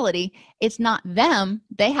actuality, it's not them.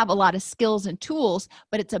 They have a lot of skills and tools,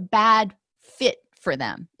 but it's a bad fit for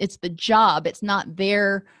them. It's the job. It's not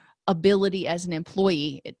their ability as an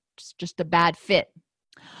employee. It's just a bad fit.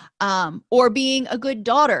 Or being a good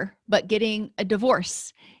daughter, but getting a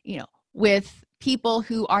divorce, with people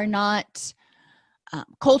who are not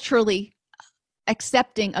culturally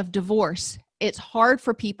accepting of divorce. It's hard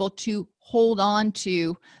for people to hold on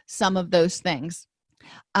to some of those things.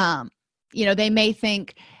 They may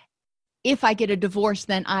think, if I get a divorce,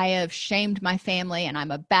 then I have shamed my family and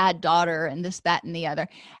I'm a bad daughter and this, that, and the other.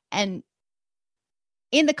 And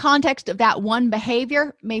in the context of that one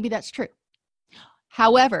behavior, maybe that's true.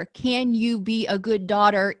 However, can you be a good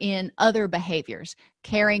daughter in other behaviors,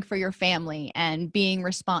 caring for your family and being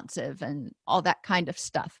responsive and all that kind of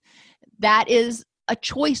stuff? That is a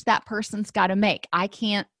choice that person's got to make. I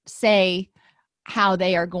can't say how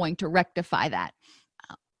they are going to rectify that.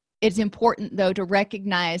 It's important, though, to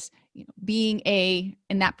recognize, in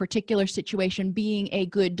that particular situation, being a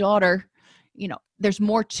good daughter, there's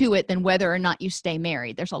more to it than whether or not you stay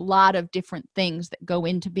married. There's a lot of different things that go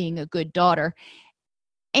into being a good daughter,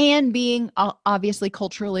 and being obviously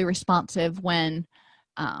culturally responsive when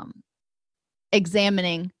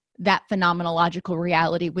examining that phenomenological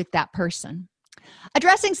reality with that person.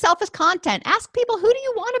 Addressing self as content. Ask people, who do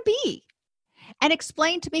you want to be? And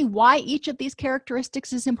explain to me why each of these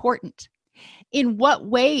characteristics is important. In what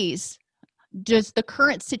ways does the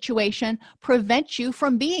current situation prevent you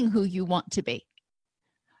from being who you want to be,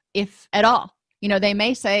 if at all? They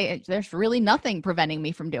may say, there's really nothing preventing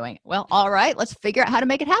me from doing it. Well, all right, let's figure out how to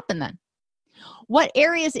make it happen then. What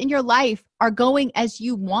areas in your life are going as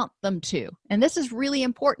you want them to? And this is really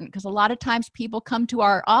important because a lot of times people come to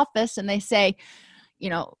our office and they say,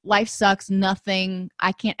 life sucks,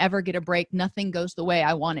 I can't ever get a break, nothing goes the way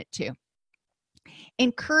I want it to.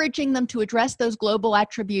 Encouraging them to address those global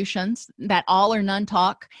attributions, that all or none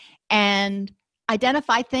talk, and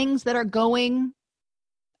identify things that are going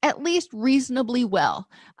at least reasonably well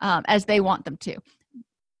as they want them to.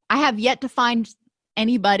 I have yet to find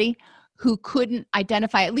anybody who couldn't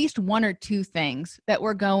identify at least one or two things that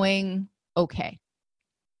were going okay.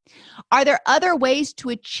 Are there other ways to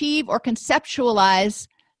achieve or conceptualize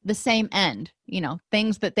the same end?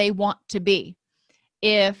 Things that they want to be.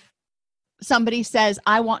 If somebody says,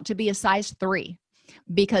 I want to be a size 3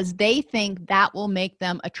 because they think that will make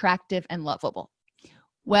them attractive and lovable.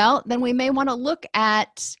 Well, then we may want to look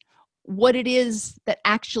at what it is that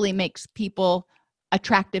actually makes people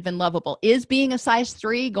attractive and lovable. Is being a size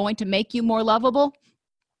 3 going to make you more lovable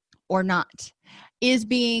or not? Is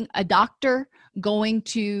being a doctor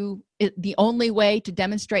the only way to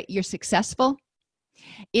demonstrate you're successful?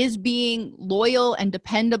 Is being loyal and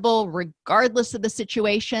dependable regardless of the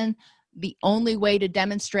situation the only way to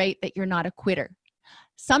demonstrate that you're not a quitter?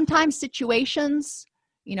 Sometimes situations,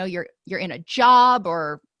 you're in a job,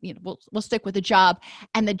 or we'll stick with a job,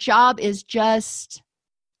 and the job is just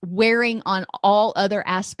wearing on all other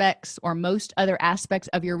aspects or most other aspects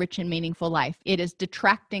of your rich and meaningful life. It is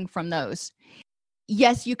detracting from those.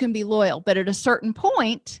 Yes, you can be loyal, but at a certain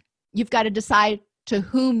point, you've got to decide to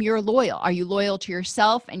whom you're loyal. Are you loyal to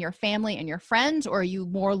yourself and your family and your friends, or are you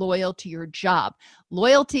more loyal to your job?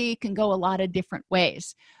 Loyalty can go a lot of different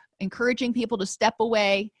ways. Encouraging people to step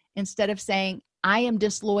away instead of saying, I am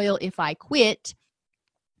disloyal if I quit,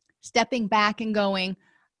 stepping back and going,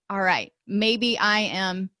 all right, maybe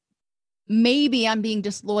I'm being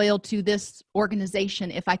disloyal to this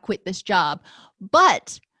organization if I quit this job,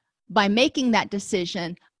 but by making that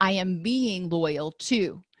decision, I am being loyal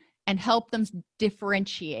to, and help them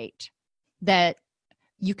differentiate that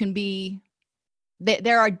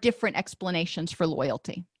there are different explanations for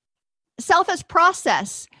loyalty. Self as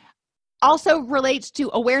process also relates to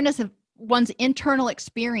awareness of one's internal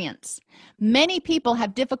experience. Many people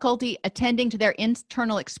have difficulty attending to their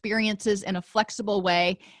internal experiences in a flexible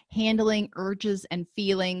way, handling urges and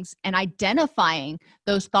feelings, and identifying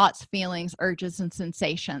those thoughts, feelings, urges, and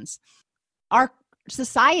sensations. Our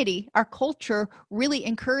society, our culture really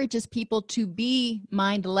encourages people to be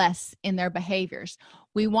mindless in their behaviors.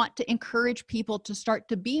 We want to encourage people to start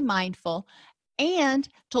to be mindful and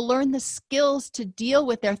to learn the skills to deal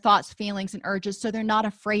with their thoughts, feelings, and urges so they're not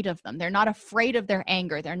afraid of them. They're not afraid of their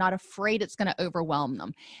anger. They're not afraid it's going to overwhelm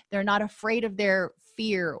them. They're not afraid of their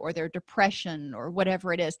fear or their depression or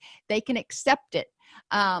whatever it is. They can accept it.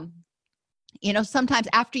 Sometimes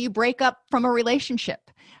after you break up from a relationship,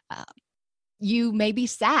 you may be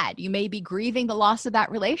sad. You may be grieving the loss of that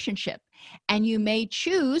relationship. And you may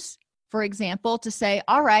choose, for example, to say,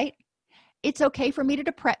 all right, it's okay for me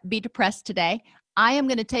to be depressed today. I am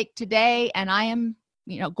going to take today and I am,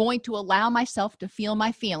 going to allow myself to feel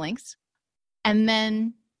my feelings. And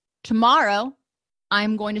then tomorrow,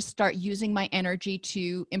 I'm going to start using my energy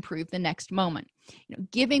to improve the next moment.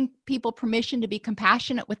 Giving people permission to be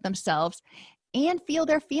compassionate with themselves and feel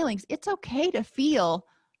their feelings. It's okay to feel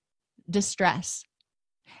distress.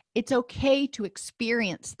 It's okay to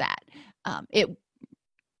experience that. It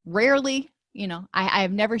rarely, I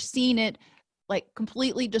have never seen it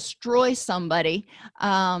completely destroy somebody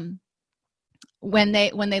when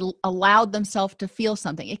they allowed themselves to feel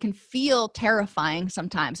something. It can feel terrifying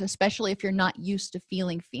sometimes, especially if you're not used to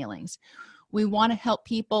feeling feelings. We want to help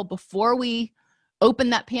people before we open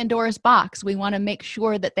that Pandora's box. We want to make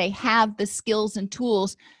sure that they have the skills and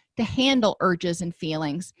tools to handle urges and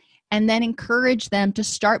feelings, and then encourage them to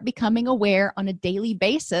start becoming aware on a daily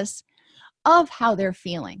basis of how they're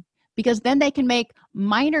feeling. Because then they can make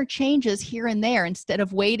minor changes here and there instead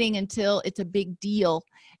of waiting until it's a big deal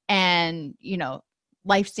and,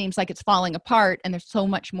 life seems like it's falling apart and there's so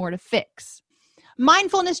much more to fix.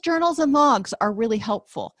 Mindfulness journals and logs are really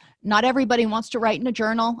helpful. Not everybody wants to write in a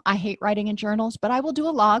journal. I hate writing in journals, but I will do a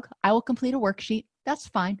log. I will complete a worksheet. That's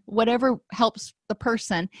fine. Whatever helps the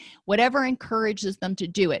person, whatever encourages them to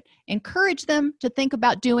do it. Encourage them to think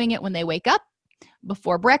about doing it when they wake up,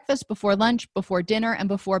 before breakfast, before lunch, before dinner, and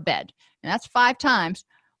before bed. And that's 5 times,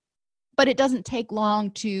 but it doesn't take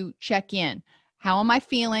long to check in. How am I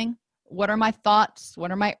feeling? What are my thoughts?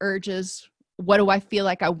 What are my urges? What do I feel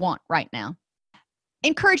like I want right now?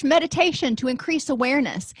 Encourage meditation to increase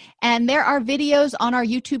awareness. And there are videos on our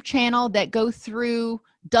YouTube channel that go through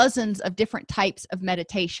dozens of different types of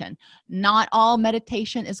meditation. Not all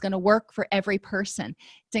meditation is going to work for every person.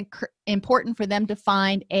 It's important for them to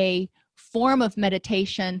find a form of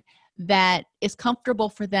meditation that is comfortable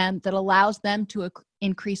for them, that allows them to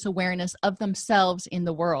increase awareness of themselves in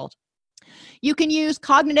the world. You can use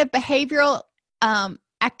cognitive behavioral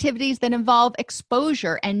activities that involve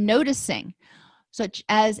exposure and noticing, such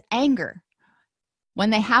as anger. When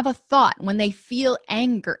they have a thought, when they feel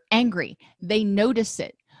angry, they notice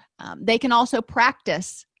it. They can also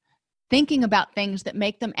practice thinking about things that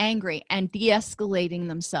make them angry and de-escalating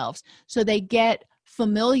themselves. So they get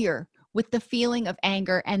familiar with the feeling of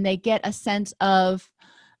anger and they get a sense of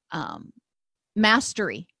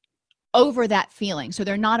mastery over that feeling. So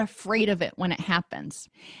they're not afraid of it when it happens.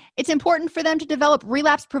 It's important for them to develop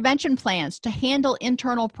relapse prevention plans to handle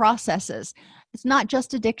internal processes. It's not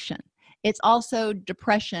just addiction. It's also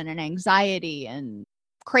depression and anxiety and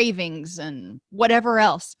cravings and whatever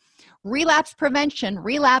else. Relapse prevention,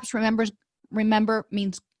 remember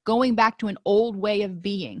means going back to an old way of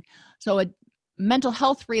being. So a mental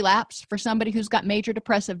health relapse for somebody who's got major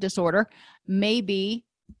depressive disorder may be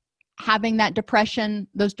having that depression,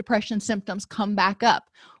 those depression symptoms come back up.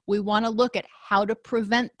 We want to look at how to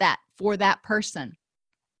prevent that for that person.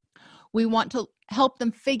 We want to help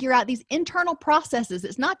them figure out these internal processes.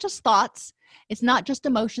 It's not just thoughts. It's not just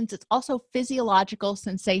emotions. It's also physiological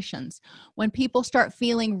sensations. When people start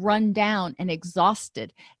feeling run down and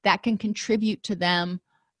exhausted, that can contribute to them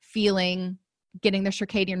getting their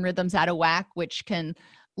circadian rhythms out of whack, which can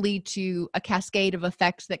lead to a cascade of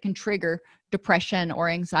effects that can trigger depression or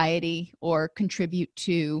anxiety or contribute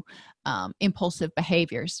to impulsive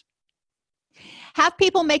behaviors. Have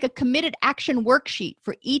people make a committed action worksheet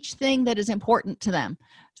for each thing that is important to them.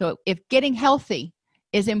 So if getting healthy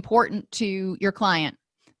is important to your client,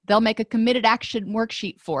 they'll make a committed action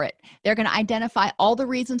worksheet for it. They're going to identify all the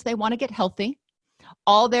reasons they want to get healthy,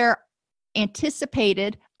 all their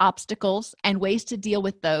anticipated obstacles and ways to deal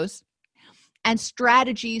with those, and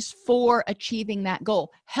strategies for achieving that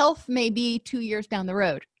goal. Health may be 2 years down the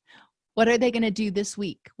road. What are they going to do this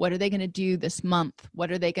week? What are they going to do this month?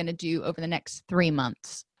 What are they going to do over the next 3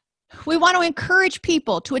 months? We want to encourage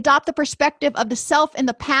people to adopt the perspective of the self in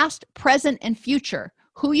the past, present, and future.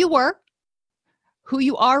 Who you were, who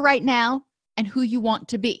you are right now, and who you want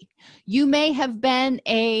to be. You may have been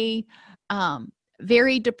a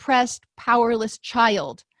very depressed, powerless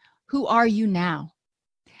child. Who are you now?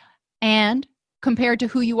 And compared to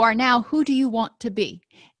who you are now, who do you want to be?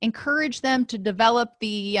 Encourage them to develop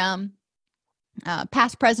the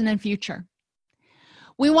past, present, and future.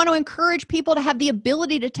 We want to encourage people to have the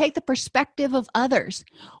ability to take the perspective of others.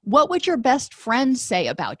 What would your best friend say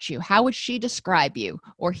about you? How would she describe you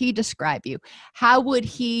or he describe you? How would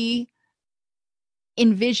he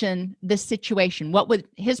envision this situation? What would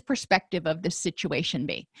his perspective of this situation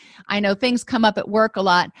be? I know things come up at work a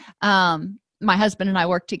lot. My husband and I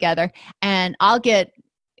work together, and I'll get,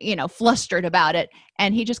 flustered about it.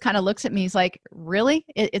 And he just kind of looks at me. He's like, really?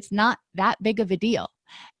 It's not that big of a deal.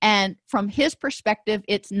 And from his perspective,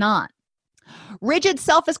 it's not. Rigid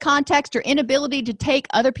selfish context or inability to take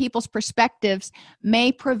other people's perspectives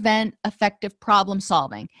may prevent effective problem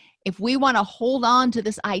solving. If we want to hold on to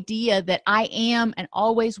this idea that I am and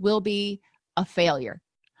always will be a failure,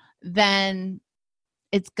 then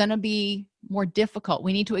it's going to be more difficult.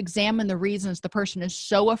 We need to examine the reasons the person is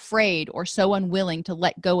so afraid or so unwilling to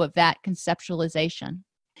let go of that conceptualization.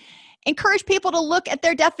 Encourage people to look at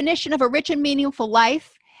their definition of a rich and meaningful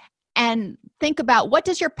life and think about, what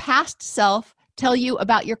does your past self tell you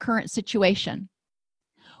about your current situation?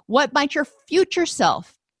 What might your future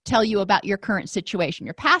self tell you about your current situation?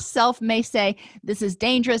 Your past self may say, this is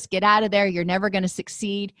dangerous, get out of there, you're never going to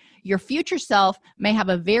succeed. Your future self may have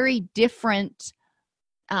a very different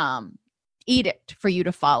edict for you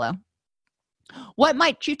to follow. What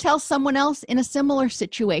might you tell someone else in a similar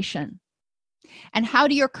situation? And how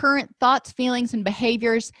do your current thoughts, feelings, and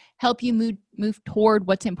behaviors help you move toward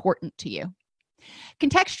what's important to you?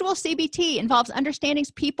 Contextual CBT involves understanding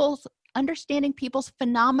people's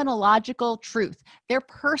phenomenological truth, their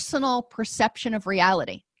personal perception of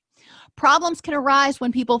reality. Problems can arise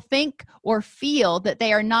when people think or feel that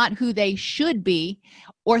they are not who they should be,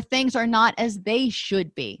 or things are not as they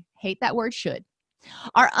should be. Hate that word should.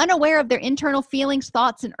 Are unaware of their internal feelings,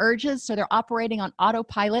 thoughts, and urges, so they're operating on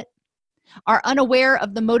autopilot. Are unaware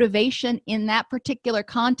of the motivation in that particular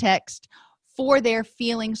context for their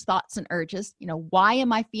feelings, thoughts, and urges. Why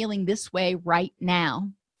am I feeling this way right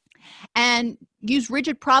now? And use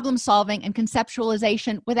rigid problem solving and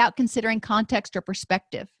conceptualization without considering context or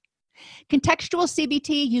perspective. Contextual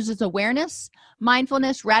CBT uses awareness,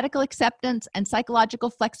 mindfulness, radical acceptance, and psychological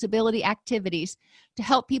flexibility activities to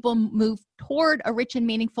help people move toward a rich and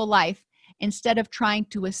meaningful life instead of trying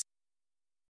to